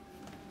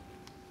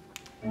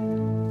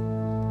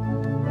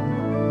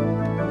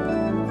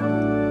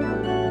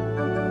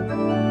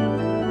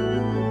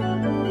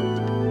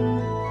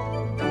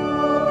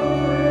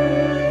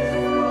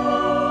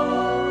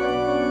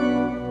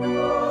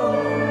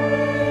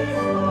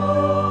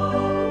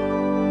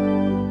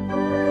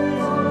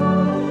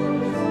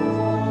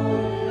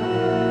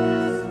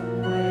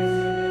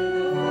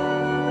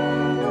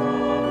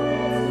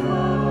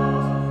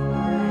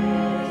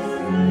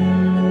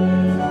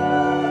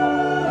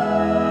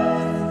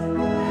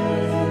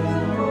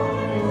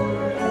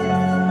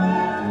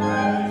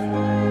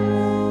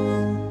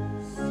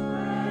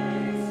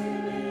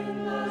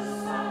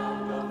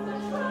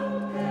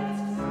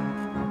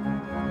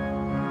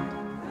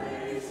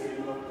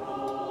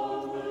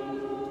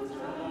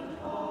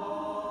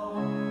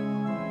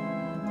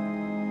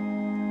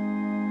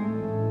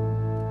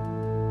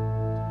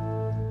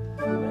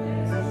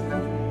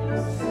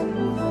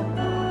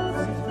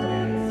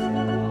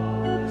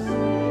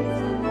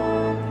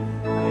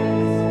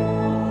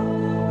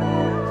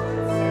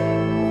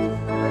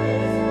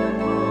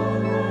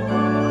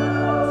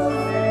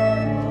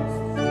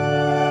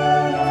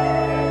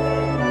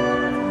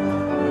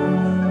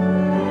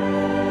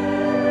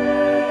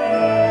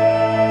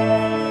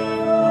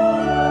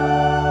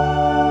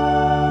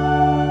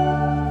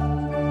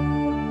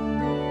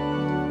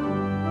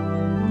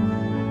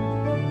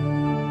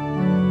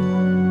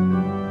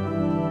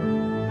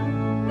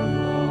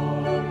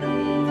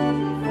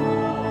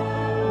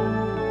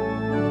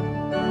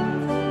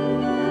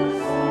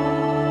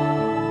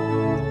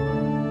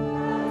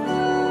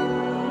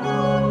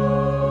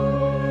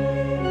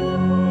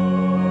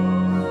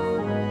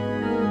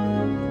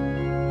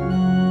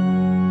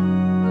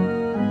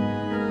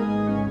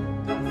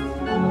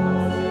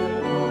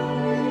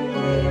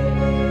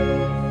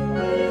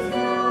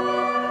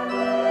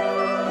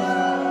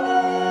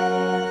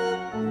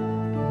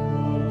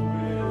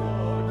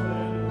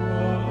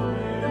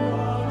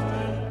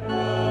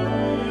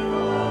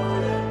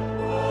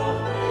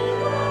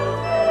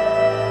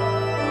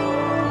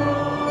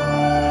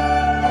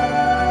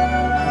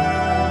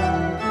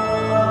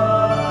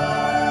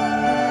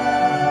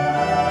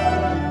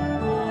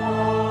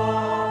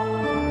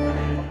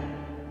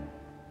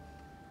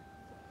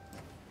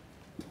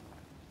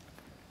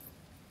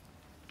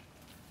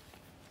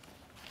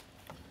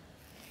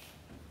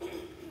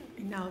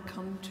 Now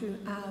come to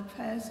our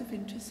prayers of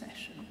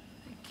intercession.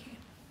 Thank you.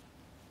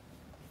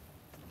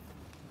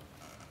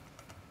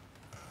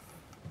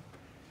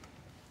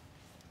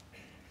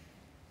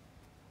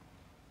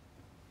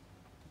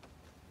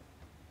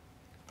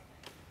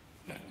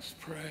 Let's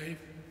pray,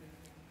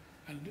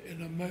 and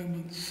in a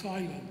moment's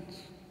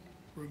silence,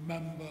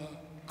 remember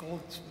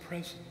God's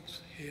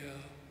presence here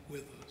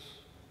with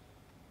us.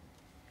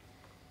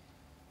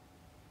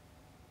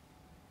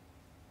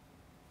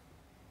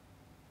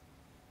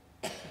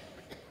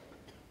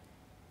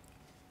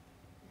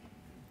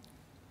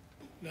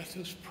 Let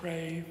us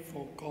pray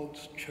for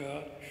God's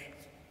church,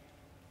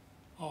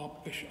 our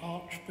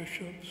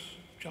archbishops,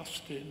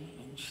 Justin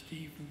and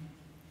Stephen,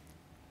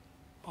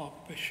 our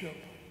bishop,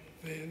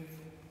 Viv,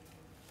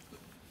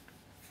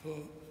 for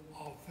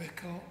our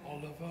vicar,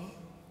 Oliver,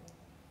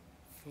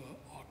 for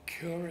our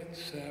curate,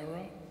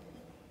 Sarah,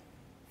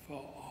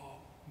 for our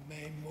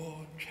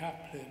Maymoor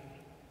chaplain,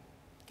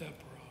 Deborah,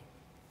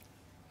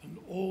 and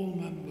all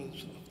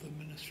members of the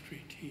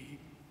ministry team.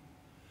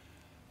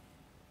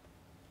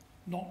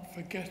 Not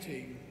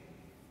forgetting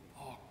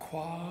our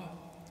choir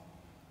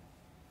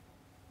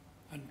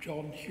and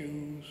John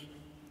Hughes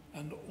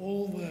and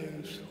all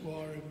those who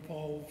are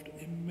involved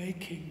in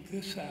making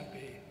this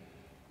abbey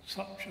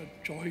such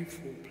a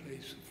joyful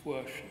place of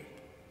worship.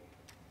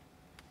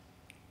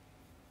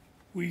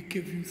 We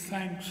give you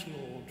thanks,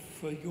 Lord,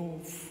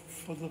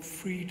 for the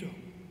freedom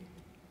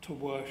to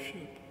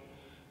worship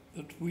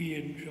that we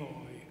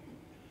enjoy,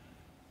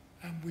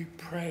 and we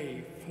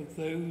pray for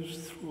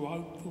those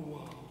throughout the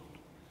world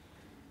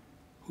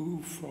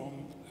who from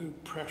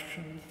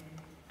oppression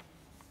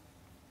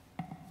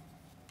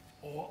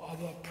or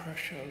other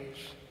pressures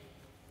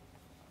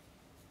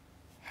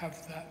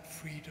have that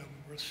freedom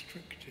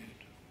restricted.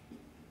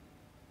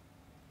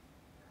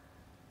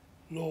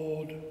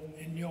 Lord,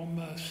 in your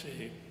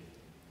mercy,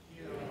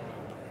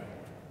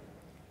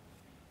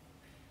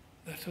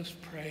 let us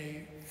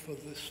pray for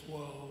this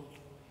world,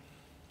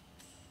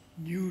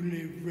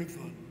 newly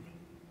riven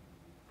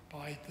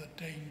by the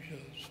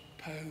dangers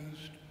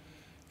posed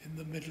in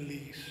the Middle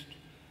East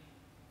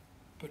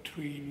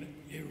between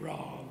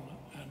Iran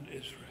and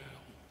Israel.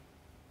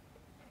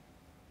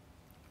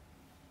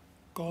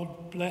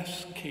 God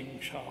bless King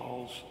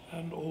Charles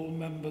and all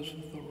members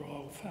of the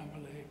royal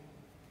family.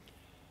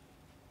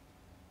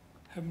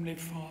 Heavenly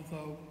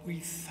Father,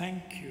 we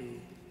thank you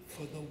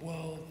for the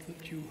world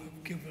that you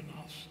have given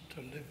us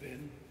to live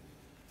in.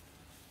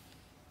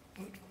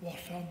 But what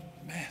a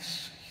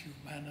mess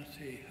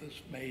humanity has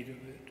made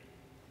of it.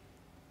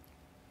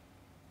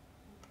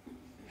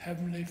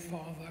 Heavenly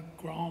Father,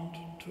 grant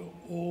to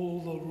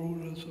all the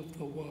rulers of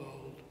the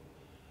world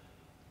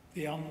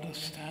the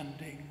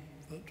understanding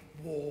that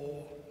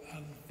war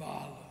and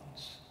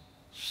violence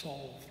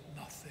solve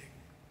nothing,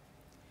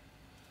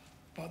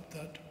 but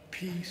that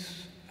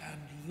peace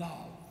and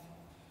love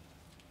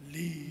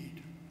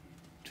lead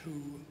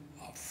to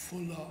a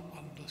fuller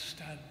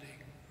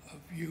understanding of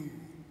you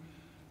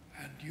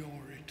and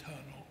your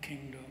eternal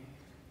kingdom.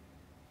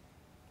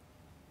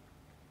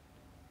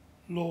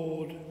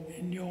 Lord,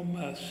 in your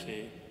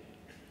mercy,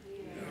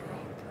 hear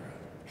our prayer.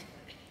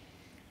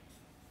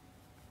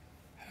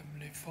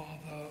 Heavenly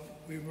Father,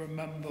 we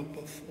remember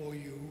before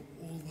you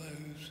all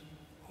those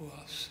who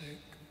are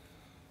sick,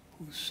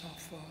 who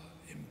suffer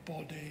in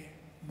body,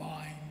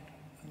 mind,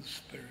 and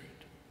spirit.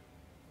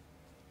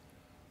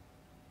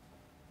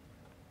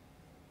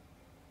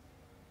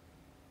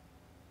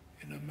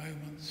 In a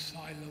moment's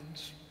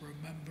silence,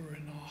 remember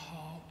in our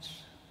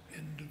hearts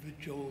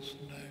individuals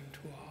known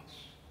to us.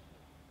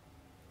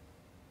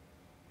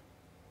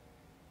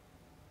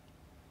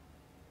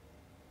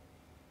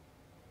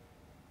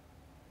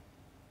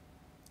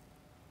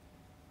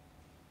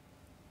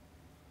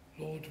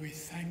 Lord, we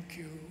thank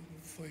you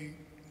for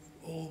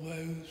all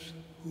those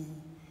who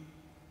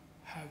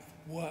have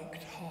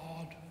worked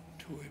hard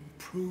to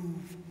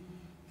improve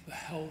the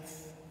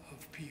health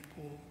of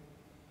people,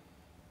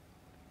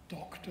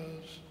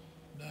 doctors,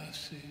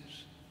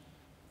 nurses,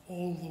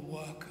 all the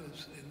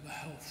workers in the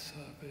health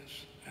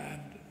service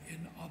and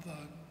in other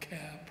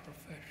care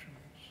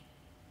professions.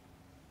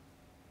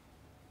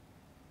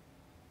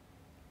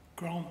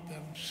 Grant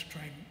them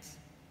strength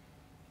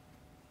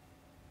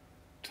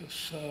to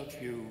serve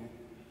you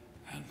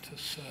and to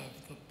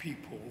serve the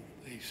people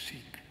they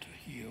seek to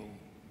heal.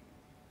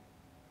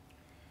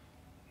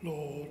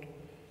 Lord,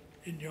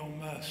 in your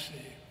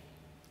mercy,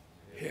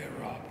 hear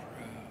our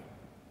prayer.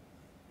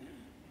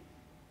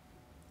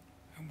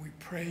 And we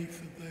pray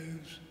for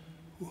those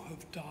who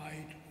have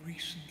died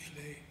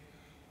recently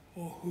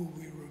or who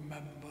we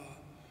remember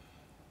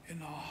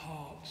in our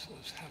hearts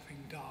as having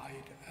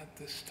died at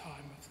this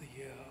time of the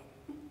year.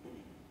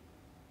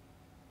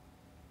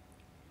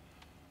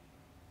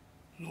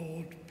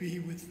 Lord, be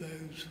with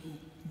those who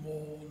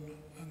mourn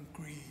and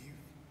grieve.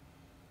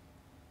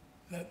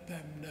 Let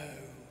them know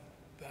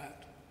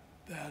that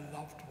their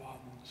loved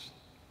ones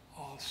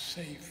are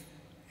safe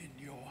in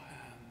your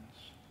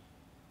hands.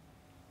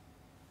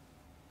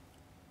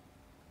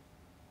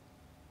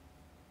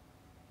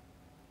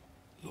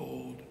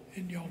 Lord,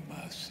 in your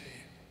mercy,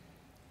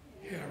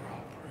 hear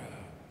our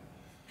prayer.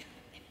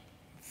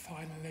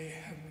 Finally,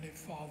 Heavenly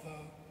Father,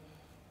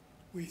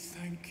 we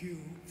thank you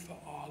for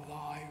our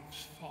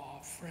lives, for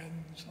our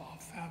friends, our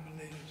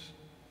families,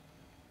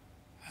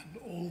 and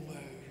all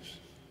those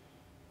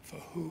for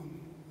whom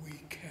we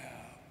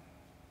care.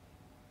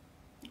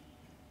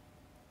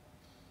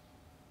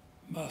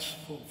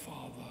 Merciful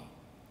Father,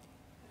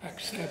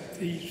 accept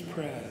these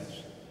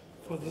prayers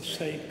for the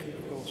sake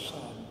of your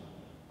Son,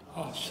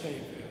 our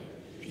Saviour,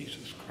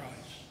 Jesus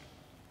Christ.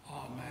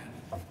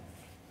 Amen.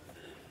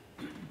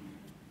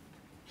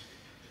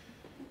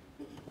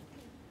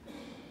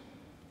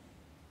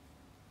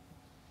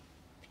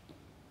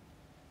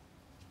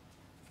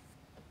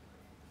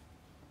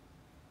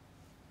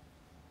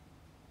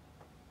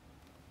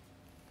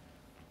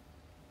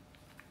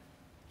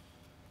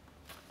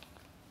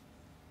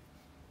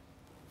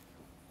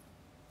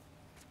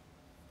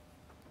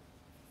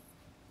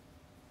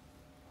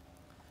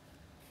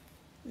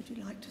 Would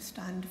you like to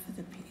stand for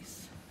the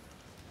peace?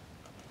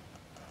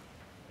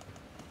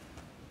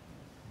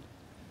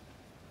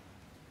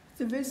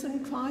 The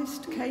risen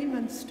Christ came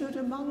and stood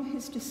among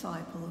his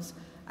disciples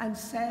and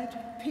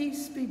said,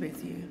 "Peace be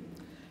with you."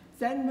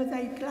 Then were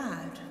they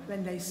glad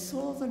when they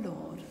saw the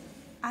Lord.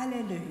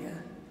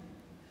 Alleluia.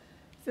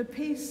 The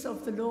peace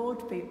of the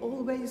Lord be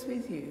always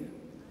with you.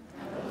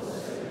 And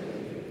also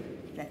with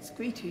you. Let's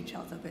greet each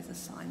other with a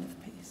sign of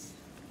peace.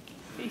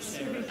 Peace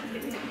be with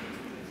you.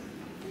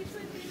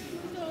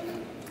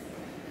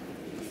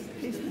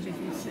 Peace be with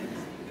you, sis.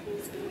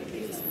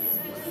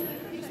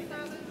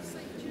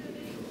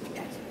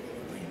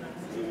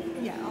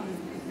 Yeah,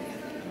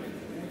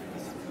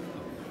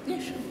 yeah,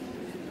 sure.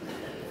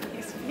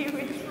 Peace be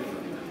with you.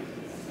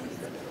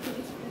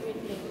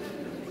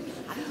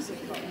 How's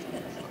it going?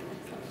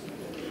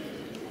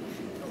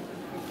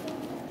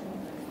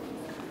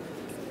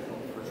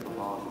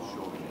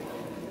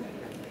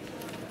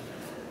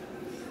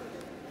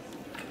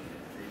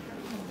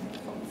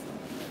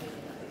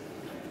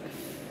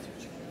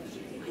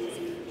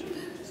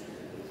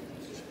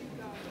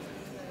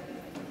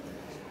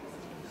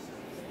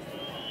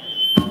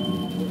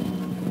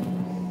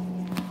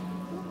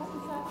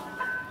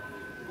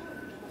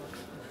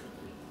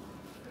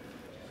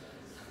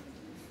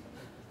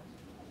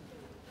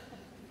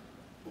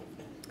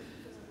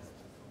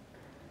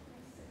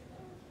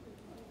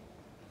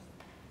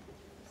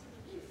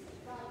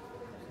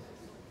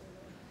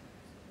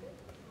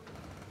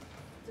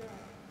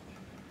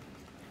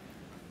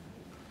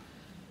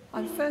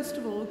 I'm first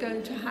of all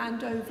going to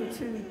hand over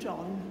to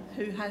John,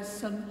 who has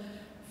some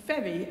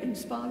very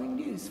inspiring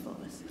news for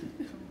us.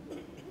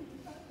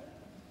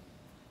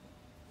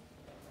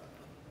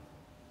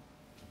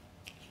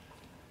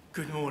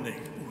 Good morning.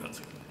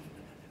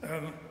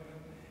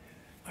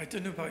 I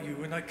don't know about you,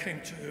 when I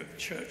came to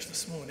church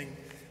this morning,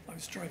 I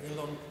was driving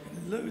along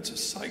and loads of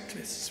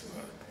cyclists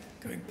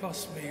were going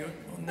past me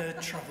on their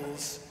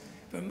travels.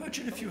 But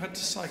imagine if you had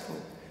to cycle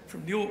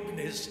from the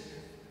Orkneys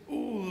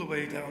all the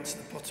way down to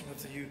the bottom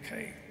of the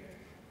UK.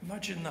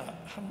 Imagine that.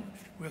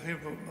 We'll hear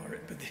about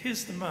Margaret, but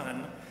here's the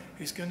man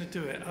who's going to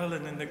do it,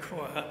 Alan in the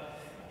choir.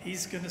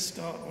 He's going to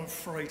start on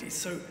Friday.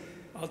 So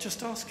I'll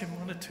just ask him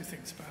one or two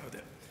things about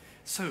it.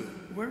 So,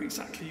 where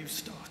exactly are you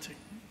starting?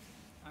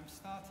 I'm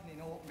starting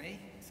in Orkney,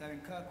 so in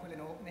Kirkwall in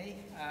Orkney.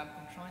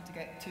 I'm trying to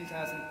get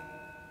 2,000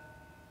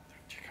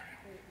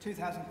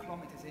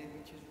 kilometres in,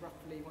 which is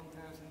roughly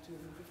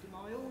 1,250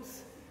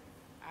 miles.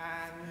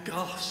 And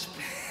Gasp!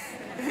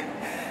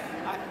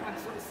 I'm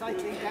sort of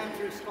cycling down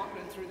through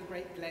Scotland, through the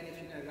Great Glen, if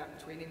you know that,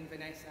 between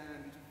Inverness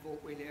and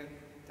Fort William,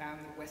 down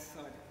the west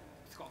side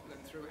of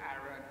Scotland, through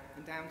Arran,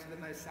 and down to the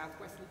most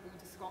southwesterly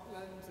point of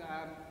Scotland,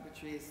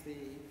 which is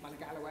the Mull of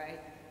Galloway.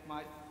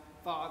 My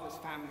father's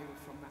family were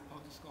from that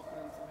part of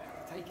Scotland, so I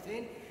had to take it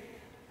in.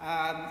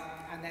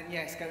 And then,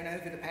 yes, going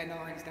over the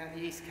Pennines, down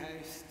the east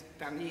coast,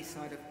 down the east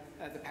side of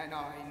the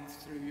Pennines,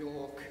 through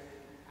York,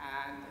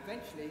 and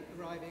eventually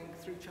arriving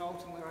through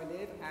Charlton, where I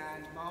live,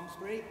 and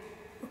Malmesbury.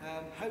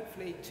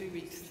 Hopefully 2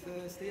 weeks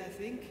Thursday, I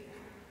think,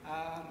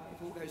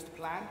 if all goes to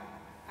plan.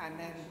 And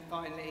then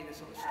finally the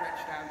sort of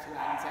stretch down to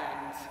Land's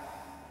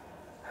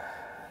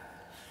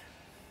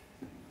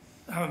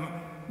End.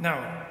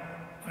 Now,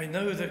 I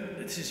know that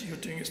you're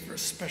doing this for a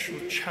special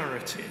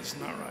charity, isn't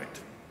that right?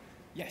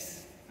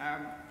 Yes, I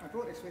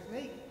brought this with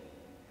me.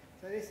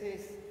 So this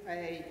is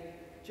a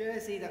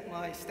jersey that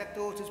my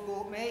stepdaughter's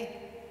bought me.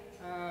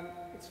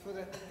 It's for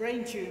the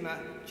brain tumour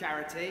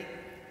charity,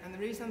 and the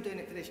reason I'm doing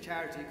it for this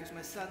charity is because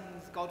my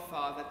son's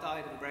godfather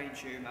died of a brain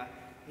tumour.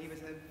 He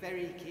was a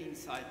very keen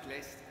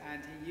cyclist,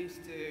 and he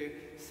used to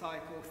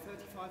cycle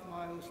 35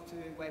 miles to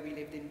where we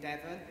lived in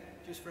Devon,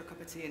 just for a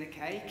cup of tea and a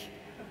cake,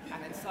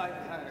 and then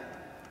cycle home.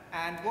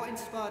 And what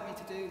inspired me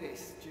to do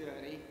this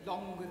journey,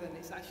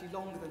 it's actually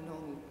longer than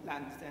normal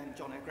Land's End,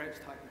 John O'Groats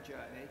type of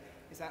journey,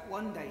 is that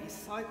one day he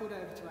cycled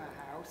over to our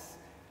house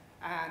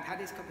and had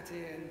his cup of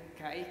tea and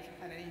cake,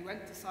 and then he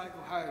went to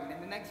cycle home. And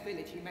in the next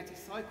village he met his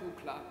cycle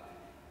club,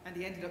 and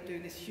he ended up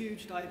doing this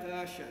huge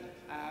diversion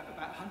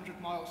about 100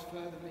 miles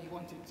further than he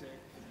wanted to.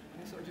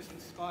 And it sort of just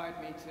inspired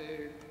me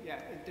to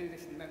do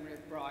this in memory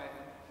of Brian.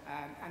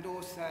 And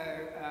also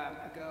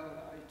a girl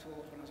that I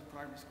taught when I was a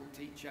primary school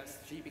teacher,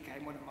 she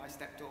became one of my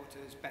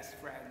stepdaughter's best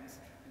friends,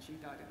 and she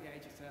died at the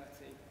age of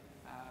 30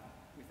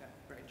 with a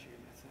brain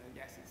tumour. So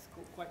yes, it's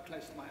quite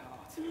close to my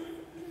heart.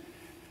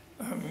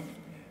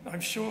 I'm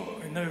sure,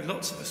 I know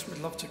lots of us would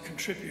love to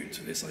contribute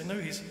to this. I know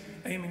he's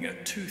aiming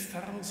at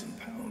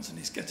 £2,000 and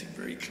he's getting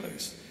very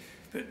close.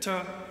 But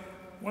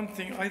one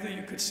thing, either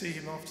you could see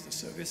him after the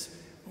service,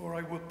 or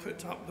I will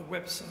put up the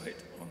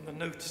website on the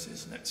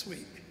notices next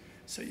week,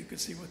 so you could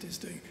see what he's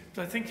doing.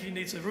 But I think he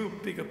needs a real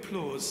big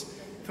applause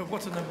for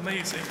what an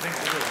amazing thing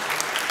to do.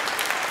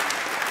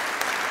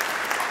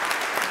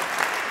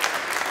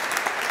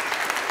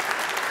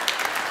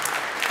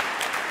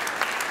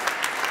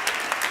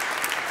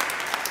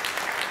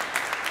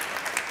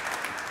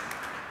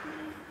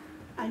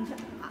 And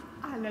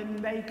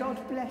Alan, may God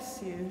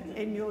bless you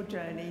in your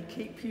journey,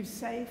 keep you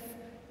safe,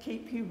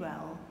 keep you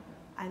well,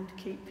 and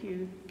keep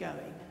you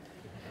going.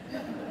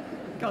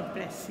 God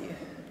bless you.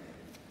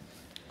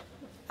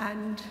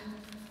 And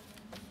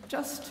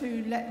just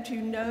to let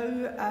you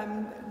know,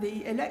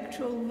 the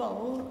electoral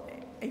roll,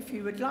 if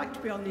you would like to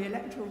be on the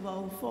electoral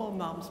roll for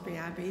Malmesbury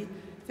Abbey,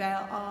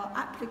 there are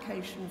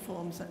application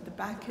forms at the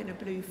back in a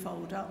blue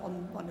folder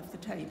on one of the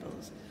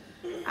tables.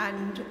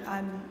 And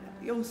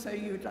also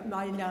you would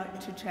like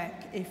to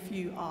check if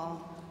you are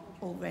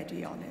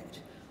already on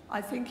it.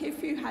 I think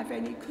if you have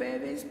any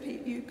queries,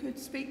 you could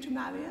speak to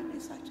Marion,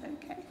 is that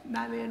okay?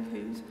 Marion,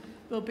 who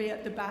will be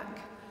at the back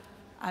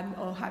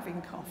or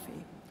having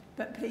coffee.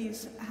 But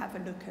please have a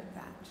look at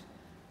that.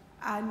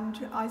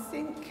 And I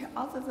think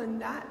other than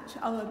that,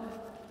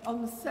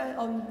 on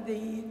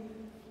the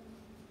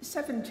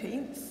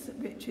 17th,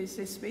 which is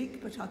this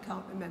week, but I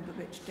can't remember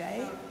which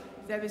day,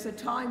 there is a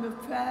time of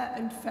prayer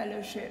and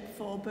fellowship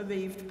for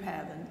bereaved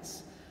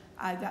parents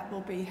that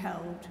will be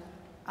held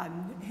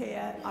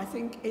here, I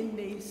think, in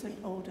the St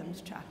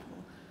Aldham's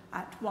Chapel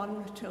at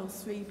 1 till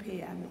 3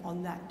 p.m.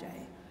 on that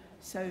day.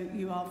 So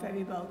you are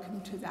very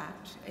welcome to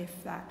that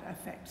if that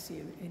affects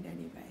you in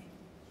any way.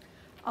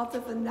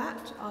 Other than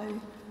that, I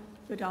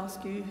would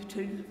ask you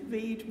to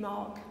read,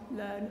 mark,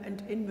 learn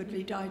and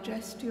inwardly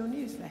digest your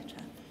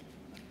newsletter.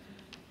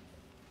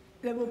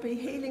 There will be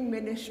healing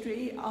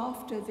ministry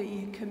after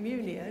the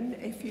communion.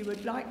 If you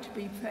would like to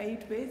be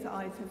prayed with,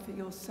 either for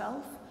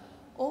yourself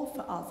or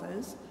for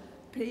others,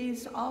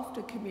 please,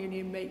 after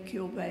communion, make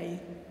your way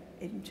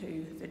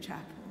into the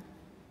chapel.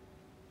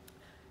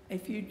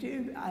 If you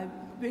do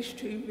wish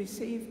to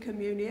receive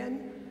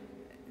communion,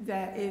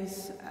 There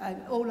is,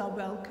 all are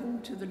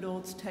welcome to the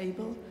Lord's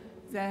table.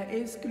 There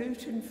is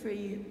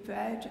gluten-free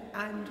bread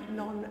and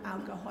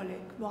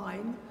non-alcoholic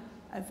wine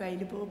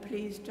available.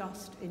 Please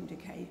just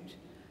indicate.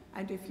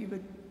 And if you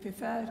would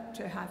prefer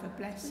to have a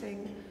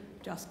blessing,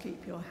 just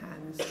keep your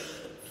hands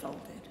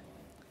folded.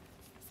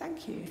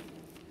 Thank you.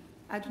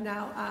 And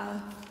now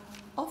our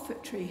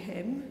offertory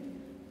hymn,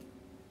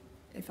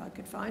 if I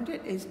could find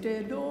it, is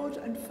Dear Lord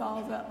and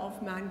Father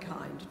of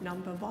Mankind,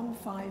 number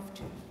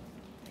 152.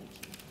 Thank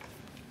you.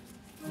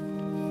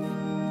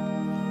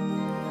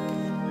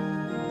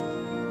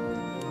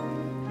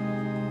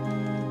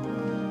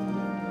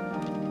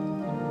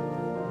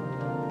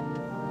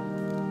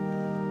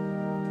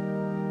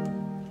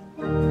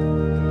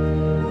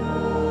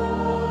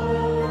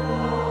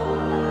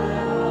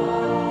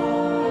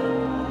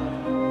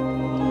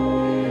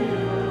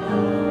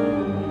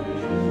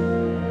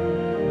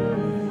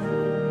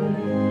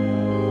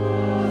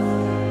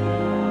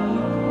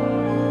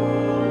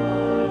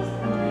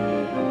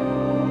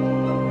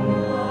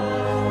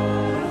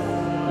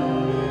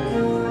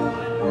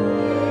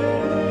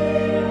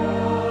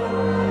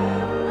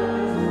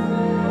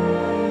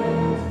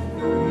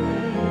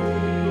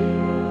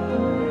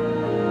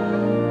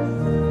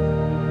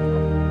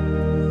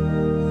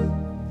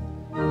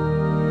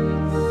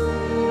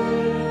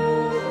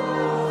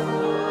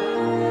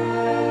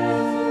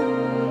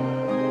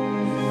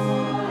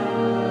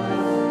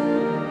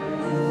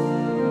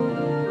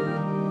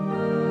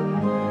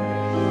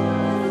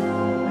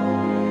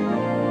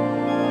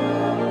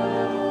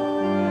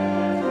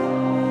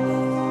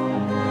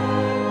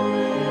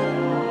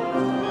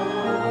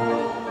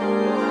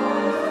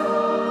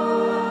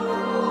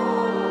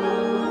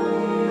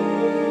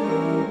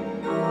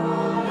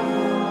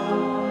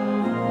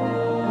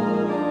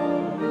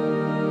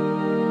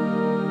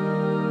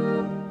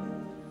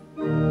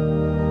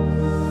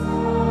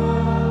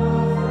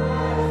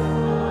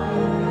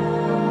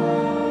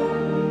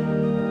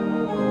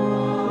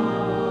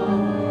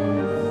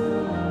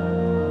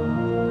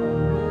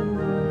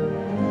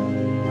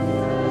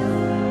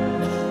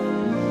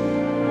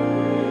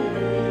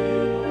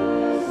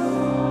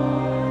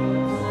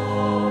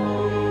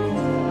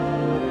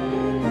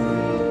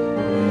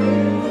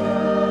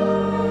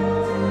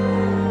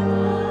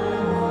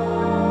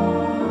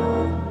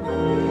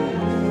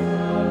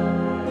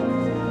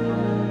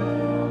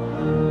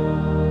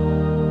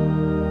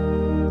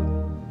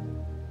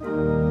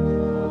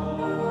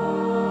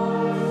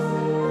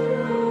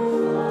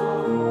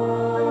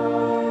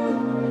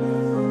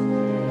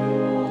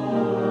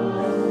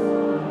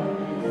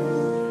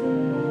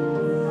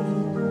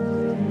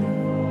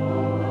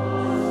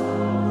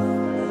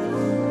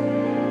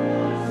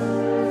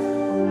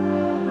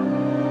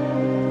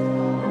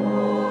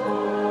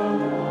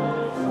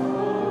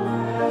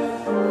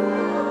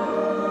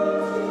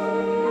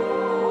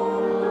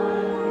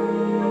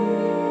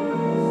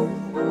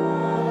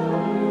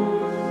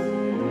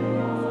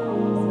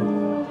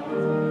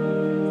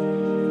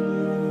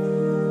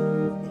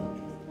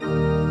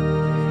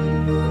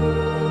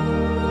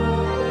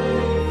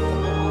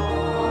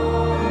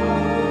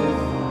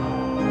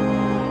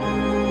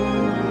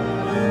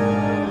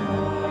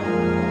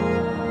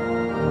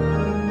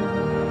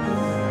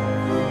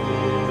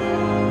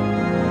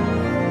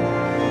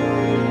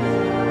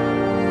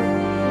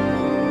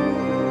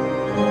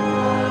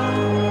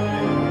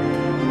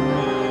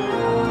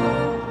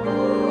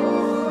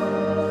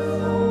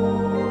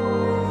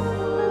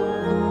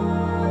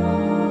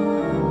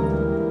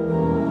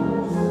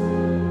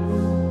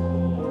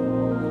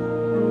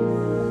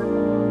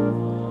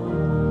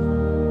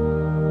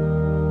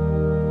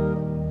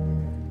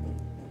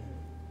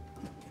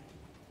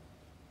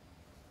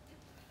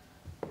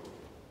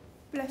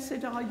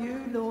 Blessed are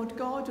you, Lord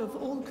God of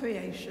all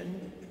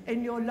creation.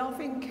 In your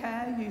loving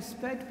care you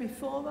spread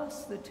before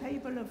us the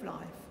table of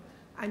life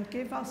and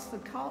give us the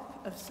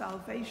cup of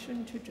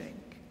salvation to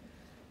drink.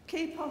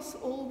 Keep us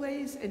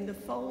always in the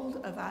fold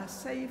of our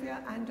Saviour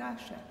and our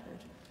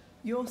Shepherd,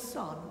 your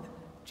Son,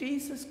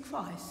 Jesus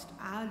Christ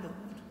our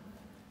Lord.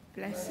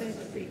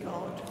 Blessed be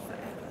God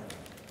forever.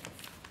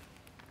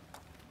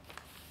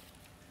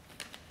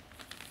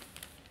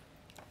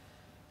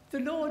 The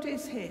Lord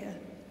is here.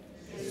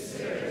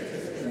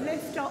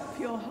 Lift up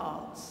your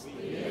hearts.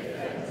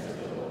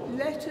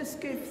 Let us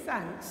give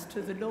thanks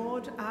to the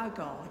Lord our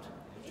God.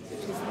 It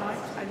is right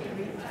and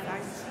meet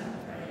thanks and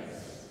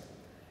praise.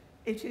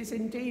 It is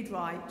indeed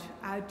right,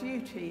 our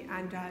duty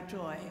and our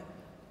joy,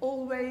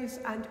 always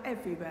and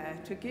everywhere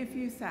to give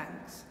you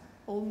thanks,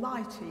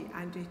 Almighty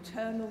and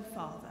eternal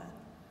Father,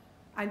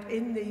 and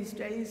in these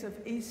days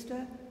of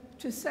Easter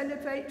to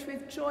celebrate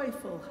with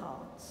joyful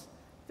hearts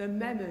the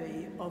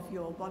memory of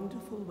your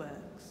wonderful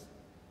works.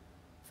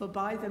 For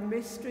by the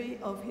mystery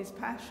of his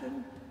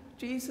passion,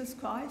 Jesus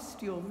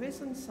Christ, your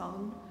risen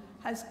Son,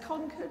 has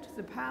conquered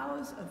the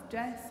powers of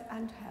death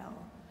and hell,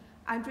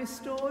 and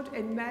restored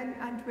in men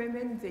and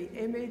women the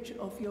image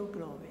of your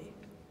glory.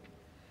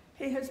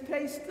 He has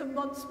placed them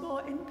once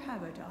more in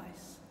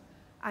paradise,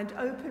 and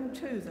opened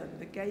to them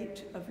the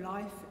gate of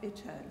life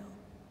eternal.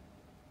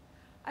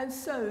 And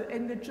so,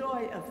 in the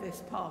joy of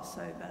this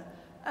Passover,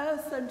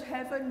 earth and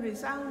heaven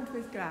resound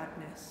with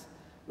gladness,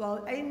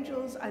 while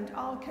angels and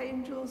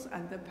archangels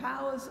and the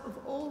powers of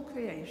all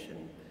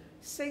creation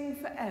sing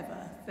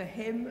forever the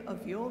hymn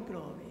of your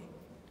glory.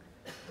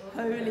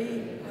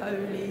 Holy,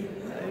 holy,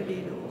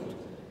 holy Lord,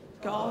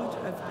 God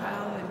of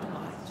power and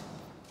might,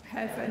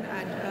 heaven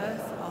and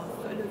earth are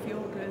full of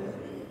your glory.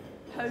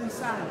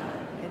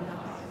 Hosanna in the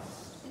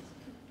highest.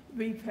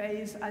 We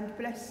praise and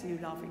bless you,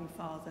 loving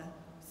Father,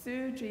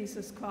 through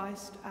Jesus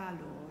Christ our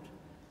Lord.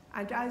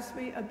 And as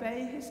we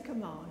obey his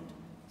command,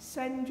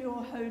 send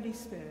your Holy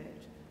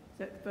Spirit,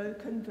 that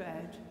broken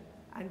bread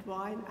and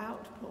wine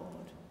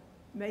outpoured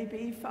may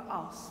be for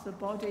us the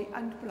body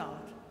and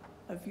blood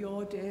of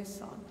your dear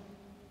Son.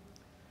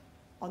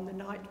 On the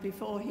night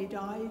before he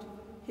died,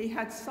 he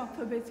had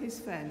supper with his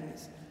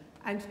friends,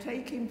 and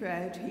taking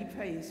bread, he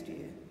praised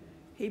you.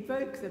 He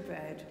broke the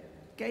bread,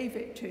 gave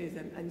it to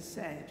them, and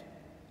said,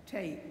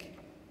 "Take,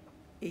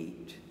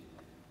 eat.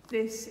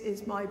 This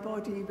is my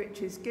body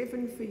which is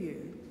given for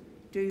you.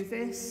 Do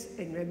this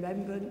in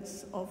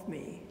remembrance of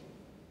me."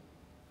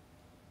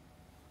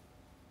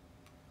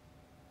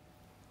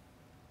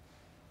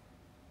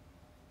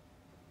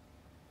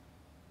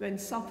 When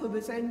supper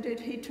was ended,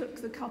 he took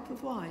the cup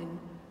of wine.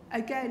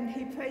 Again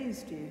he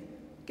praised you,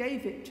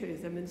 gave it to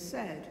them, and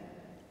said,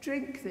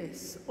 "Drink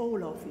this,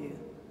 all of you.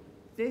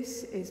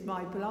 This is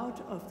my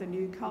blood of the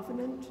new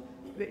covenant,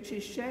 which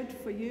is shed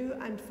for you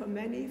and for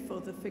many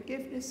for the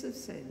forgiveness of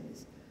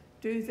sins.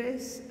 Do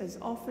this as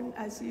often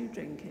as you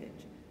drink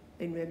it,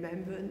 in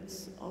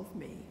remembrance of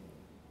me."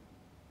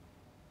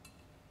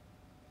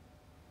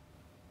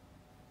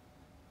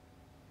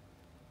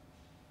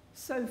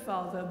 So,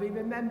 Father, we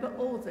remember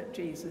all that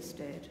Jesus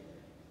did.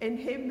 In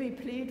him we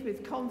plead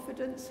with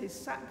confidence his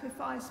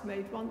sacrifice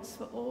made once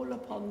for all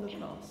upon the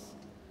cross.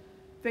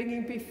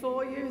 Bringing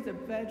before you the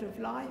bread of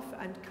life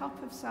and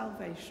cup of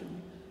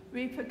salvation,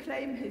 we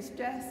proclaim his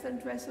death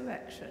and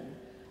resurrection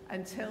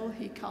until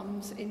he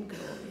comes in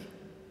glory.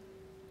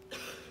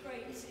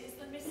 Great is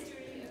the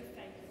mystery of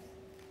faith.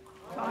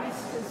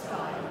 Christ has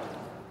died,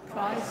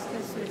 Christ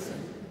has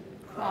risen,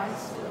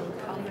 Christ will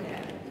come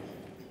again.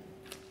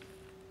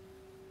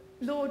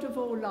 Lord of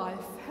all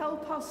life,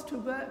 help us to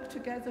work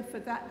together for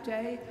that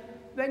day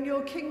when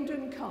your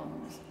kingdom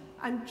comes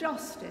and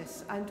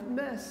justice and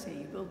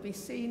mercy will be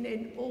seen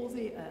in all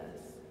the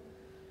earth.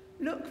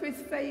 Look with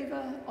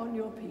favour on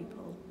your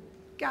people,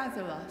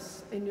 gather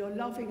us in your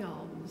loving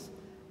arms,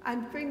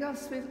 and bring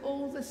us with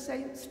all the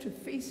saints to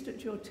feast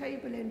at your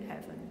table in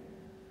heaven.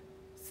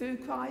 Through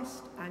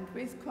Christ and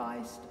with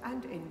Christ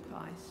and in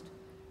Christ,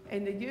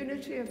 in the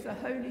unity of the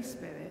Holy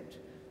Spirit,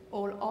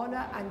 all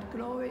honour and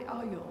glory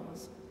are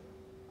yours,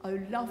 O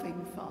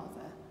loving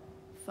Father,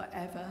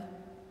 forever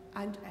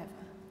and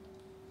ever.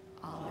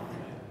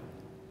 Amen.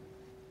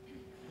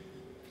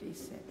 Please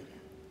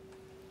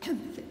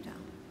sit down.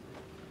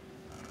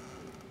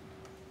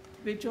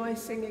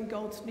 Rejoicing in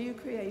God's new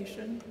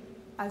creation,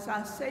 as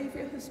our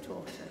Saviour has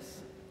taught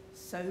us,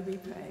 so we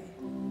pray.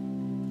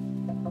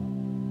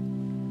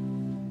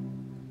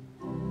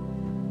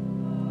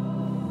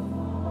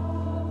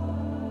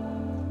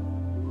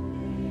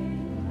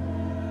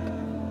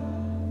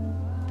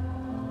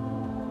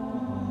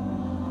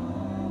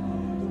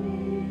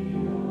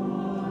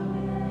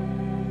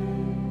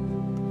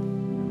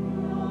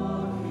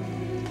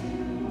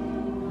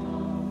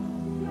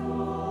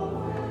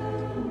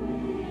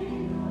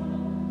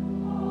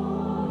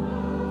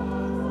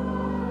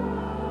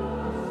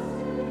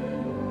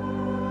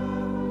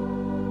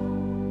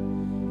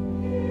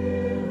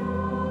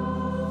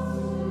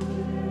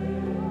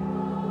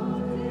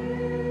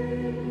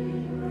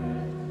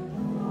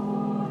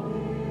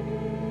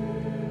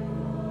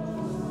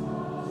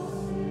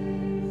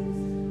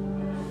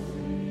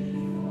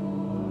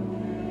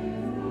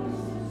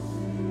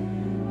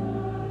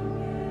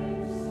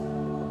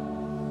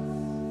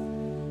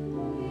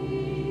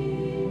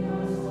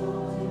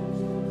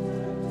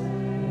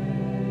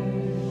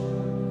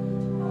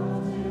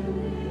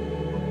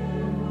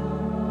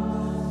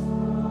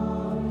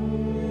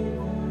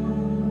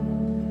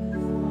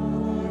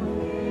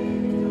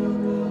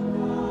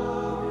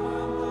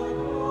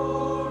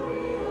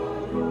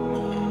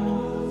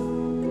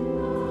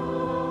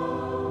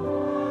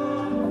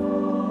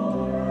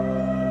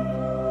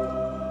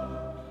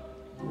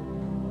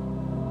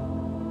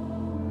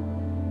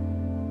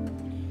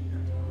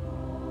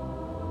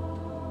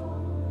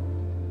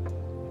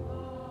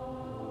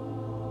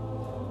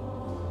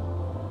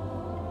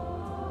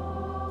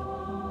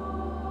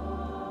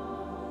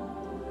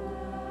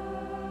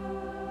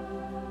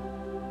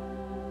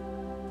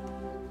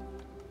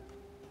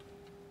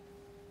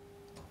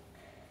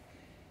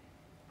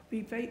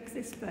 We break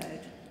this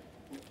bread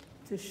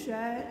to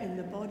share in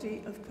the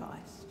body of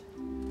Christ.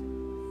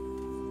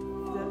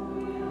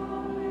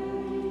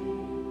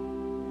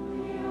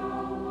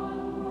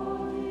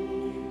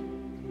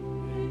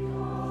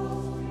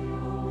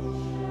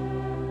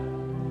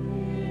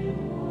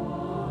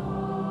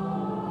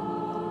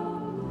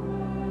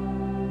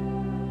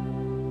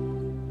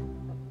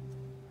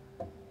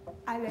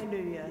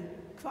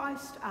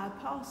 Christ our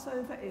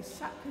Passover is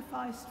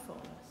sacrificed for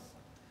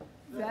us.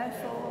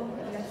 Therefore,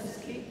 let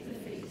us keep the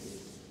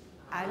feast.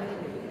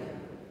 Alleluia.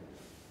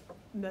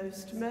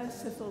 Most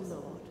merciful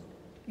Lord,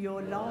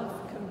 your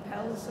love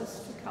compels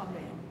us to come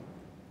in.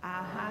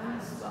 Our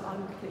hands were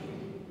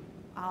unclean,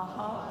 our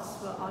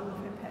hearts were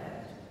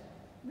unprepared.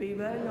 We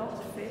were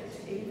not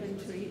fit even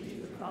to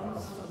eat the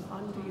crumbs from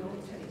under your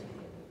table.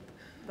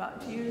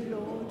 But you,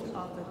 Lord,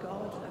 are the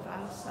God of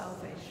our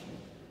salvation,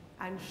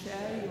 and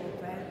share your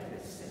bread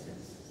with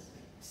sinners.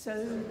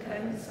 So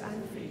cleanse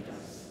and feed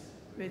us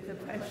with the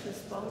precious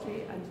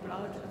body and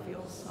blood of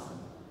your Son,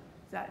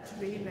 that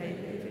we may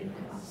live in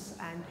us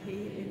and he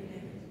in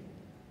him,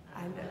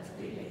 and that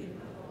we,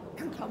 in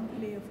the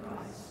company of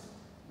Christ,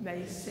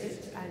 may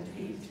sit and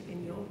eat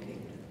in your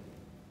kingdom.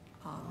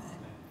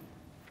 Amen.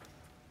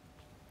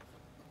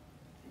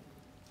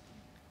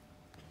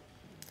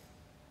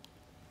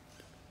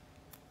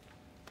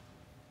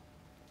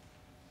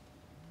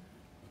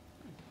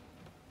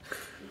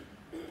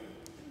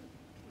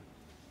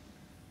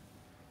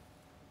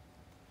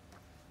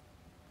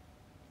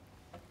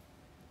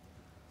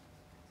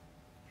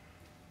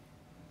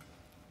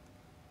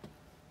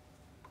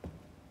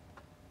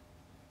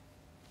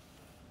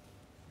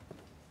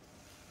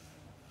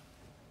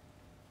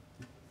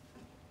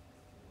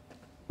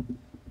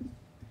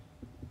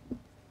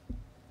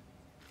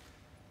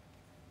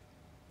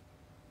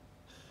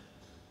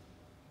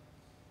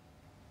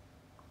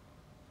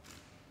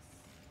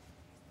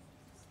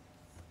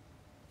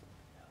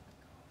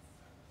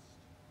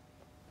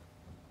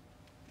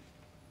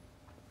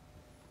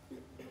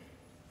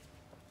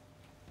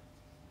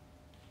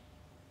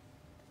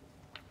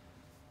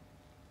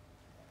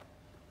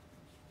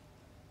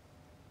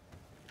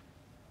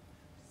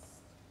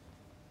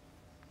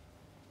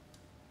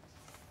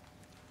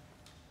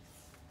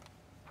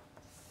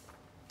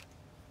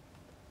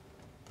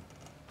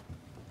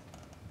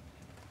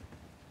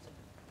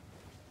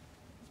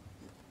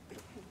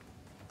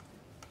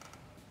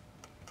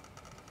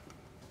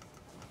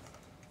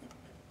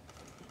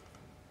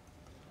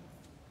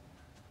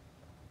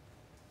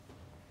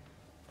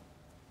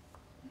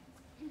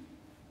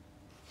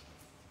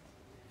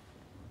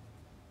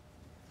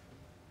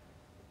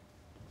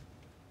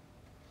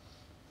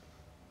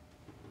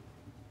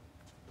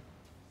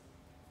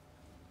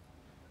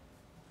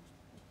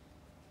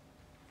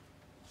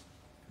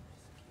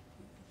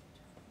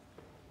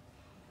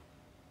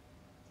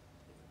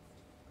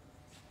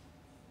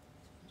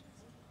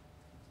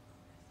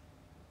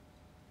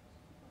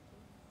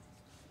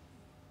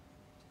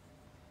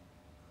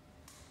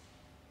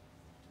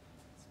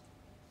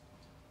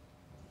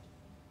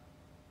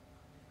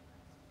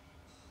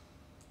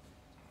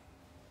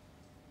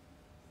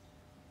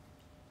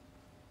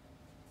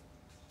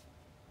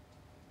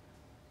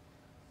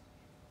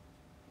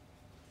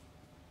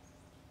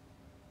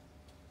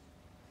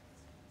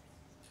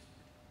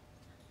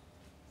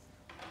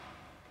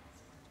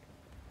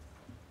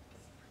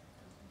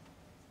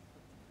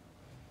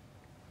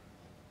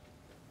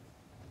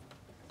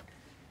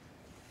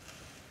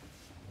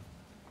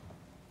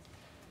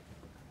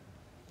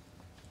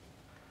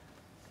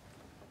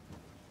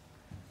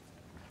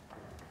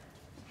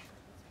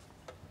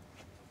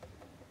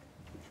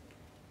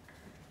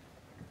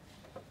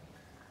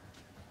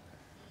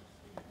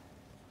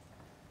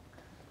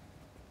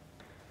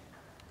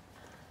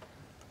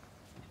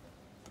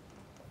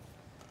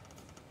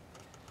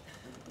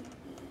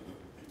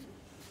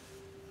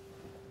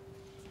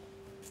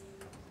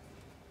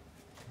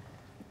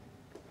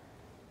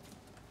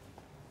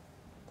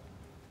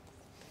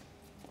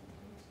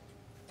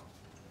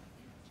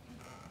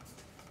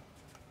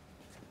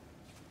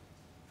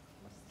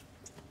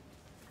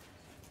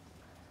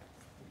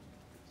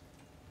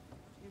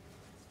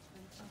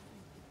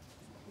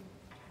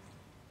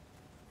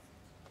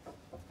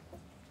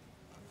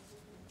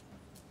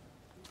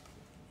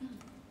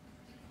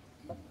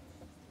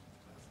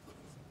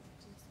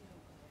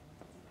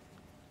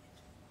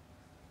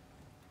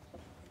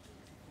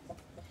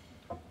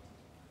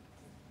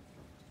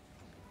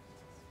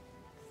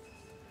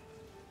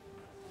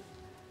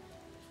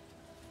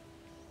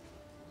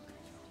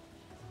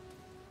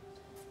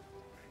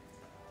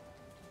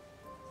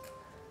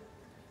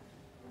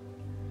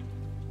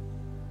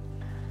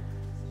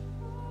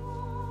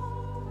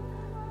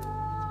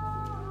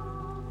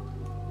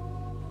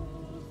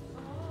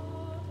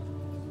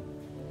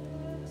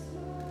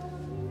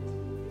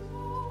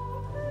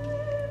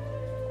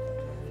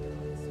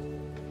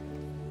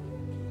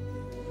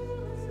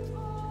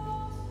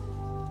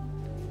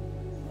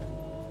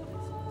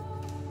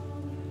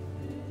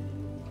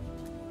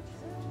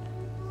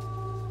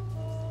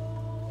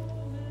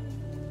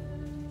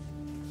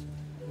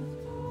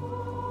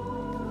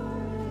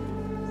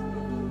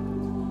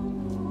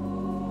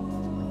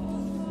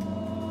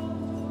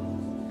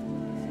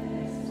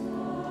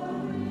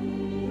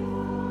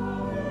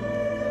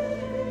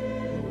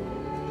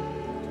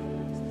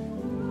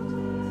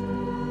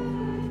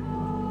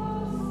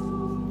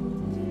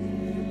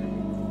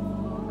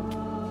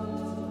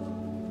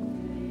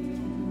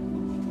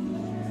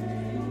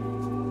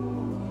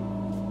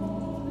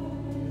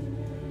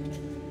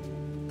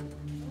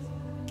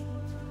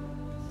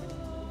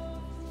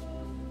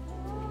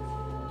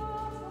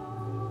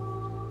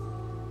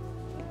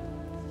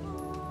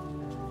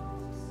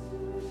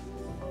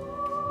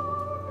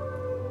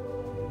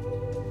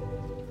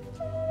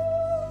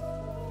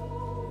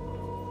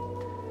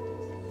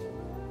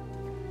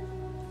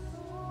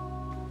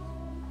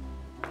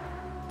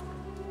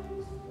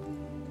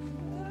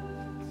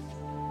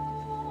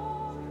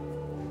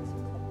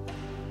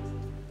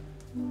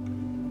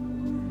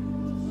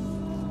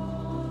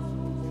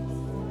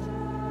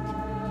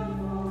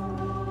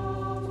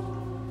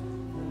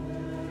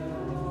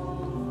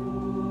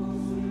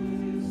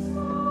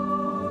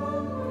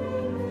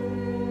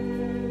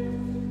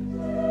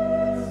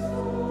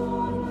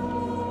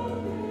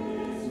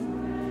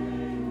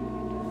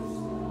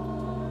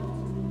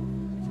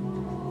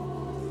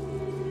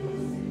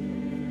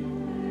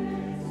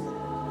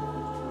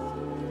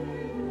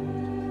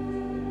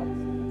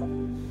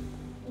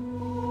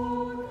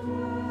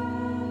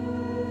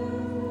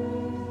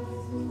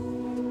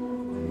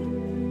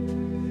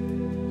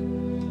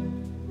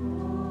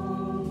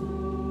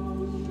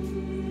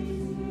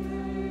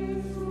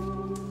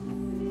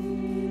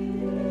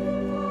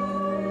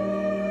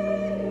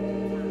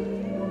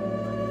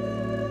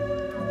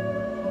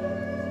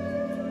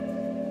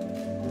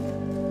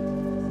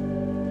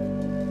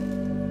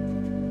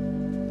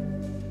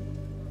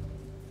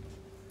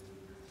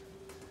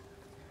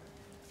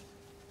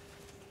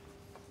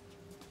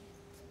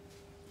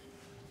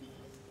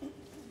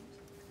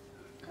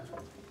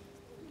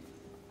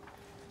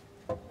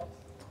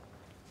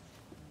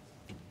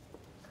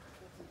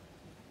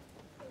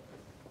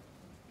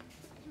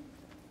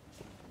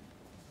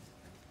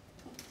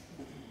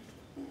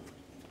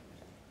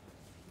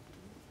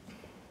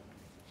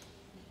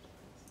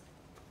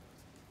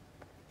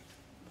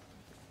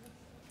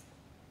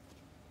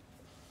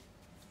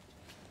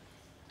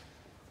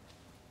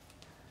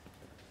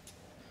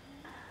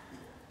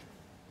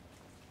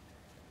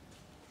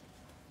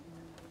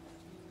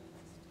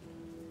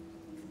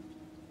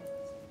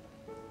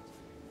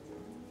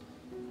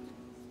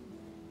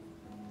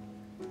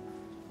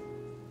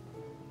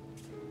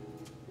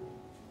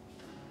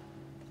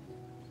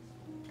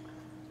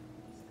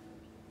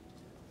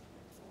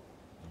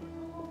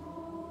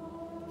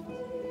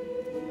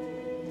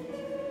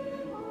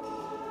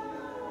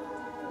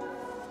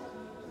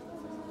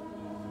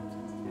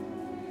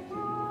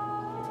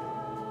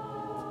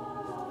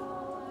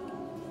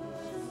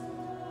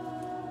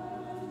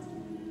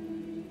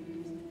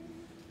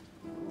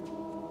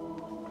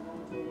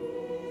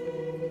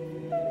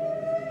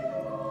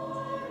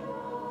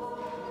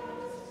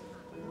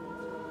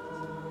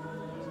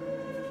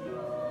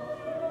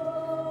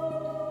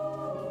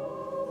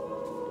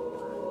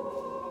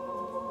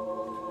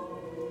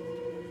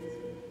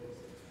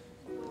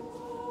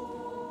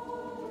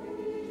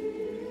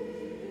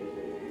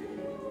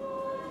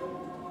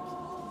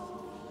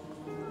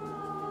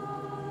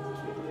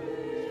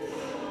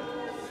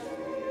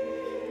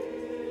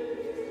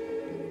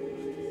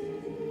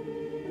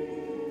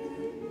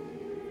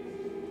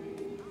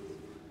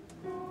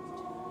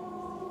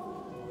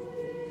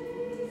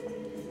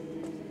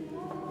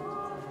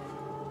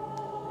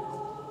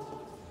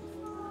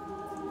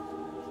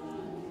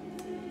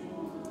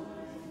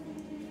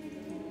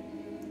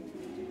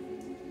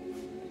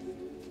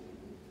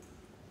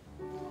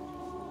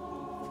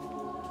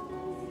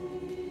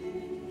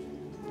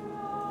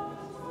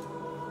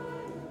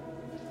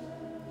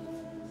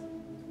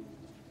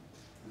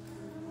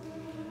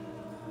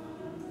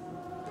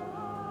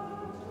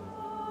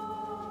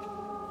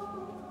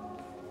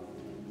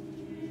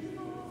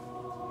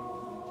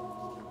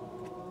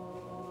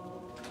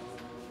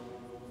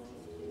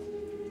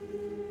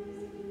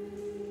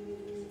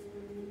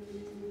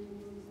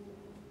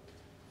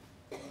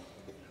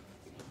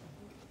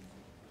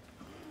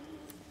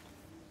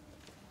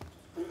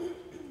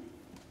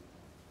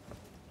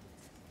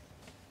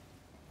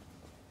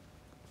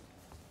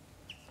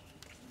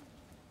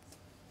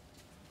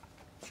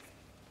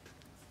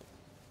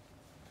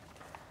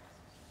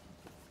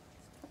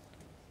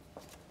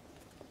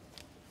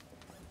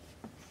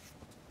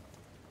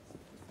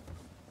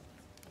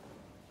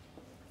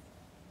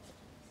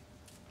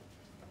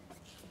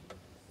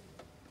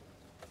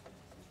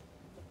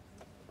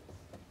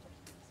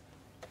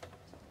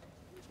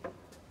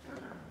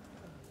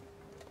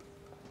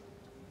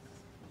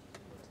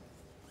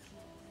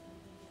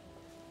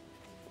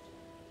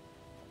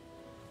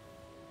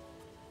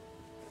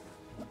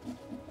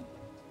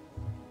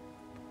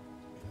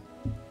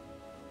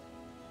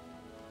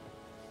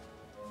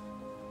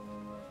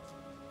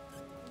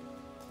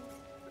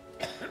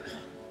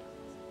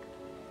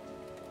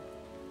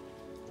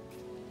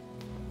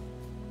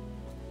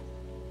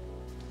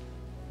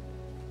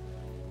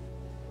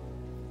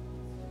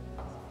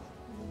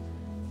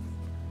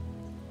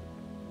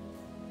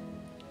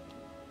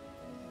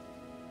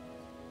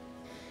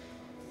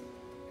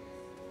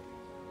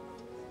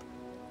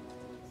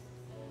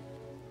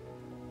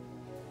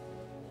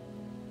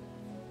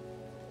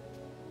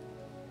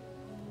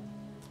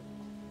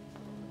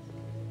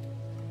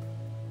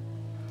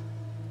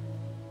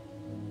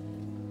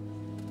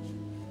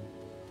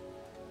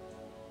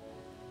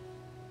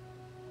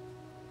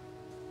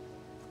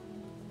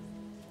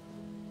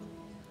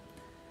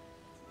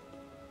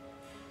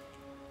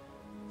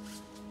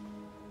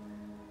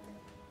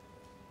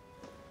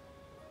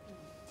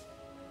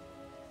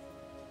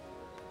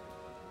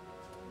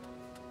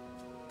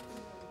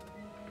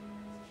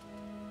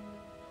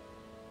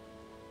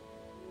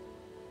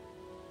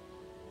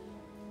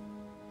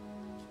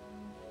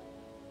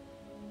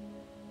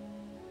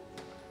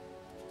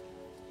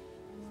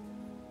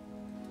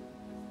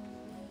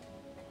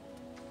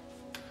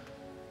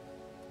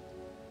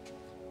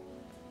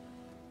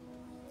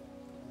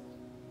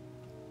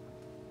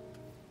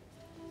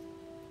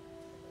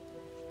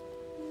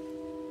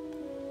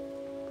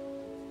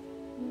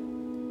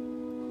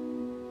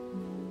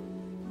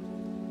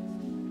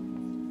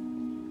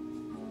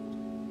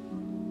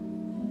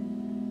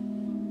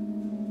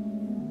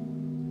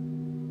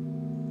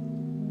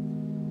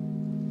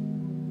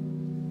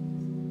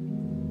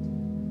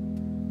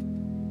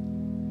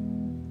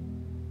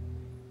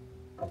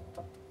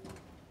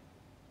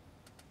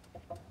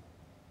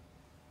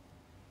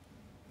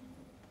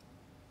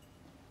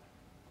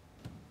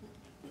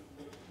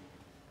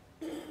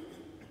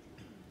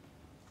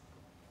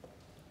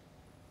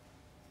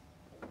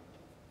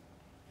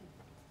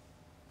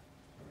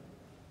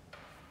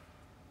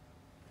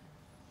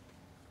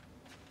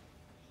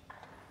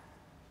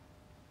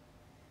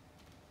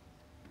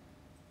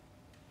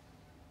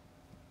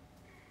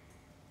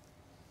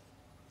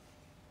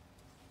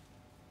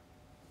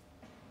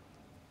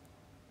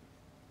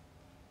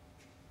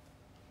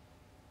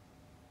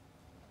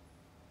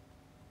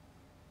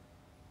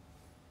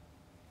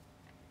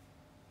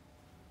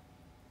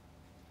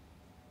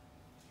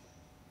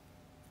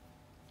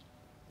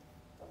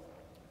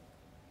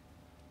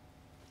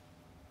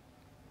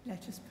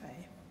 Let us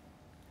pray.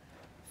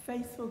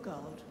 Faithful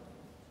God,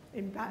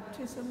 in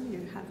baptism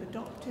you have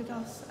adopted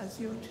us as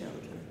your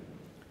children,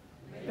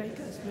 make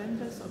us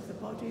members of the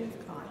body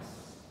of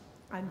Christ,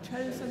 and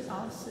chosen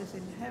us as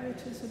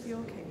inheritors of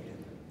your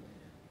kingdom.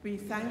 We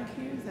thank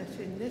you that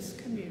in this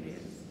communion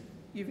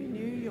you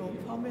renew your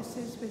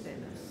promises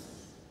within us.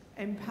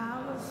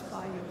 Empower us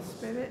by your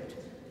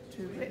Spirit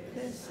to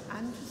witness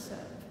and to serve,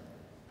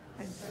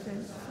 and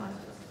present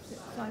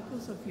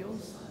disciples of your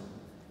Son,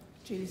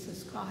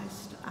 Jesus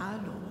Christ our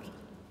Lord.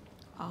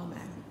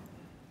 Amen.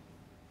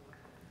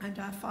 And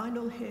our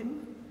final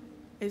hymn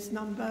is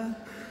number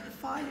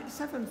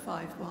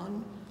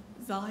 751,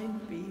 Thine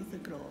Be the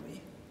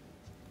Glory.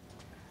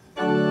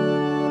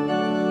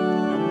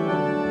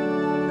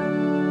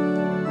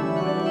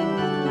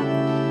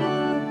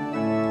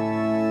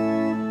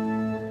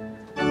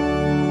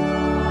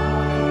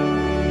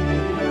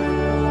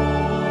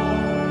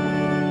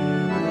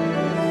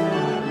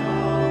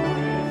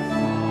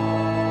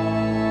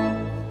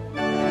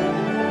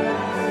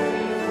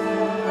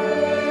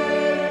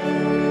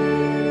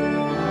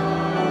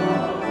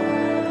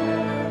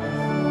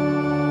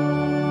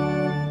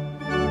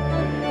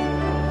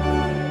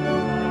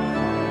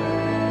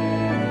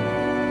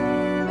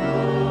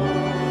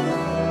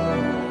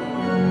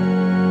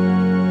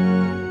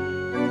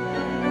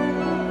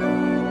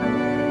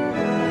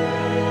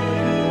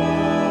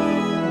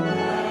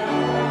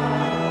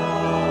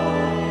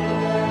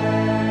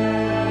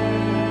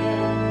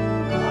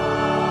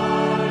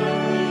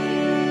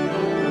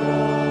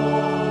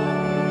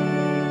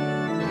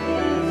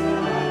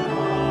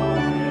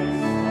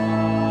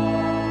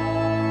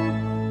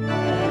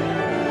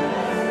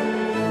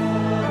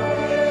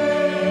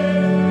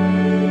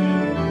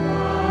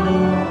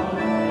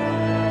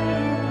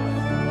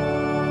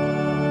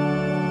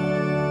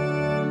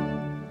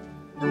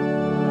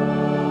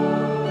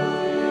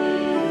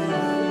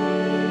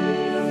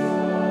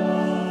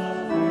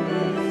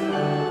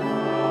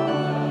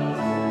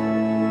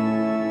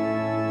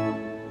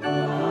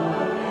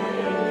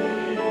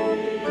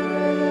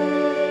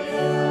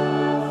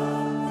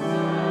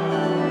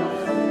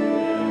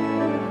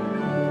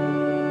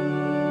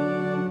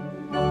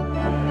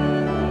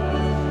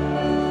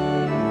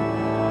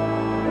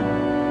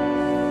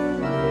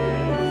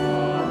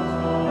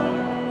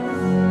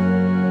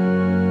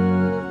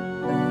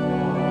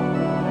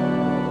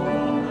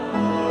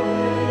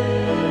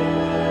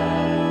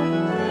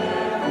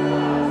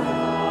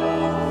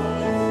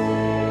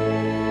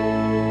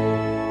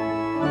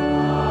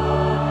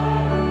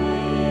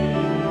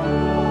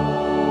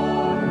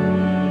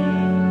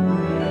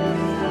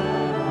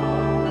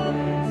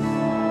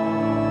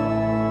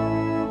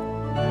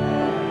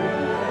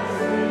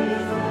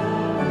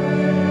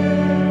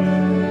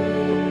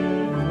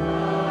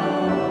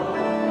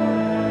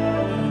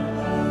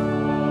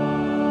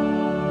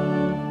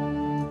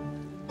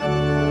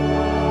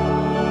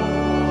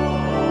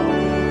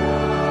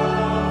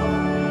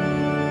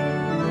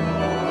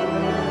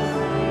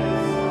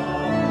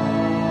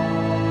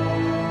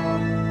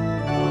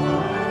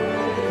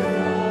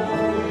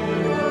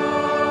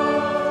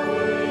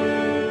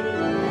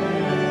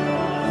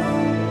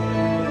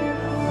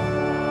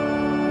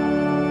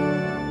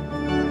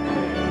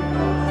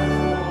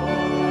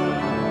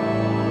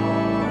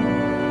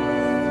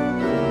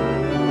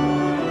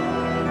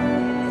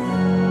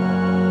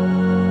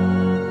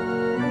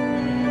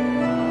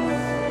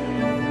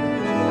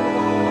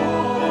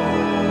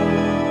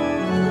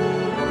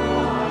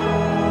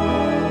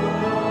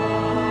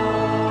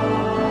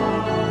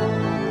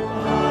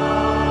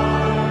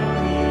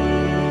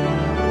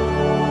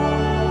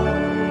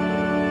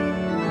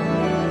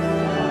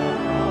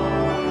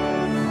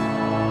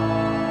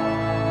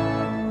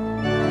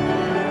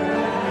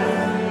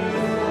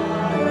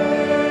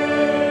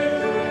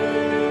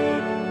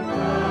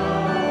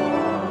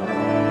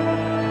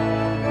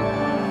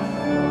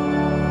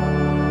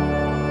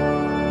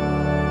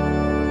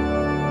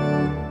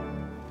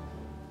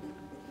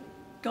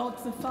 God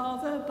the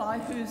Father, by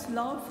whose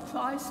love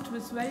Christ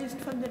was raised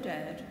from the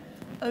dead,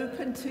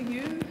 open to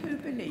you who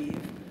believe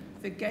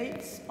the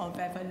gates of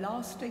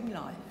everlasting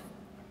life.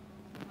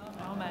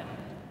 Amen.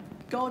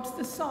 God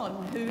the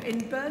Son, who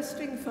in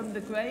bursting from the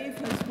grave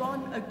has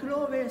won a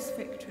glorious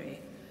victory,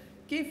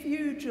 give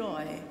you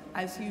joy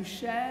as you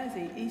share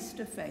the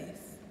Easter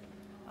faith.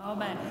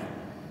 Amen.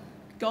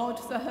 God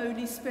the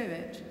Holy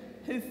Spirit,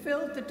 who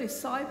filled the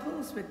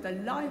disciples with the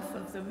life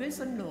of the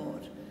risen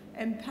Lord,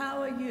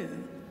 empower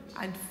you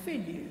and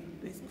fill you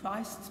with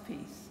Christ's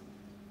peace.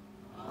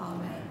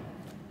 Amen.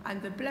 And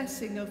the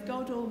blessing of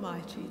God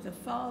Almighty, the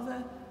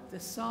Father, the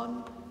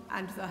Son,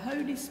 and the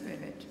Holy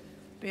Spirit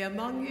be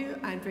among you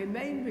and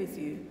remain with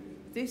you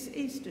this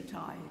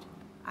Eastertide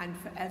and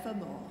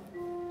forevermore.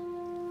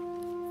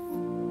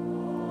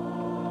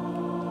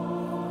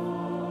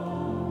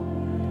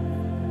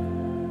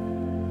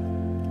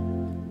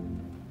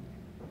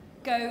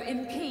 Go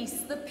in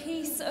peace, the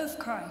peace of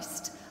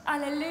Christ.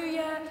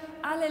 Alleluia,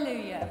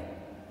 alleluia.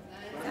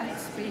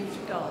 Thanks be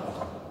to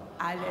God.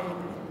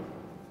 Alleluia.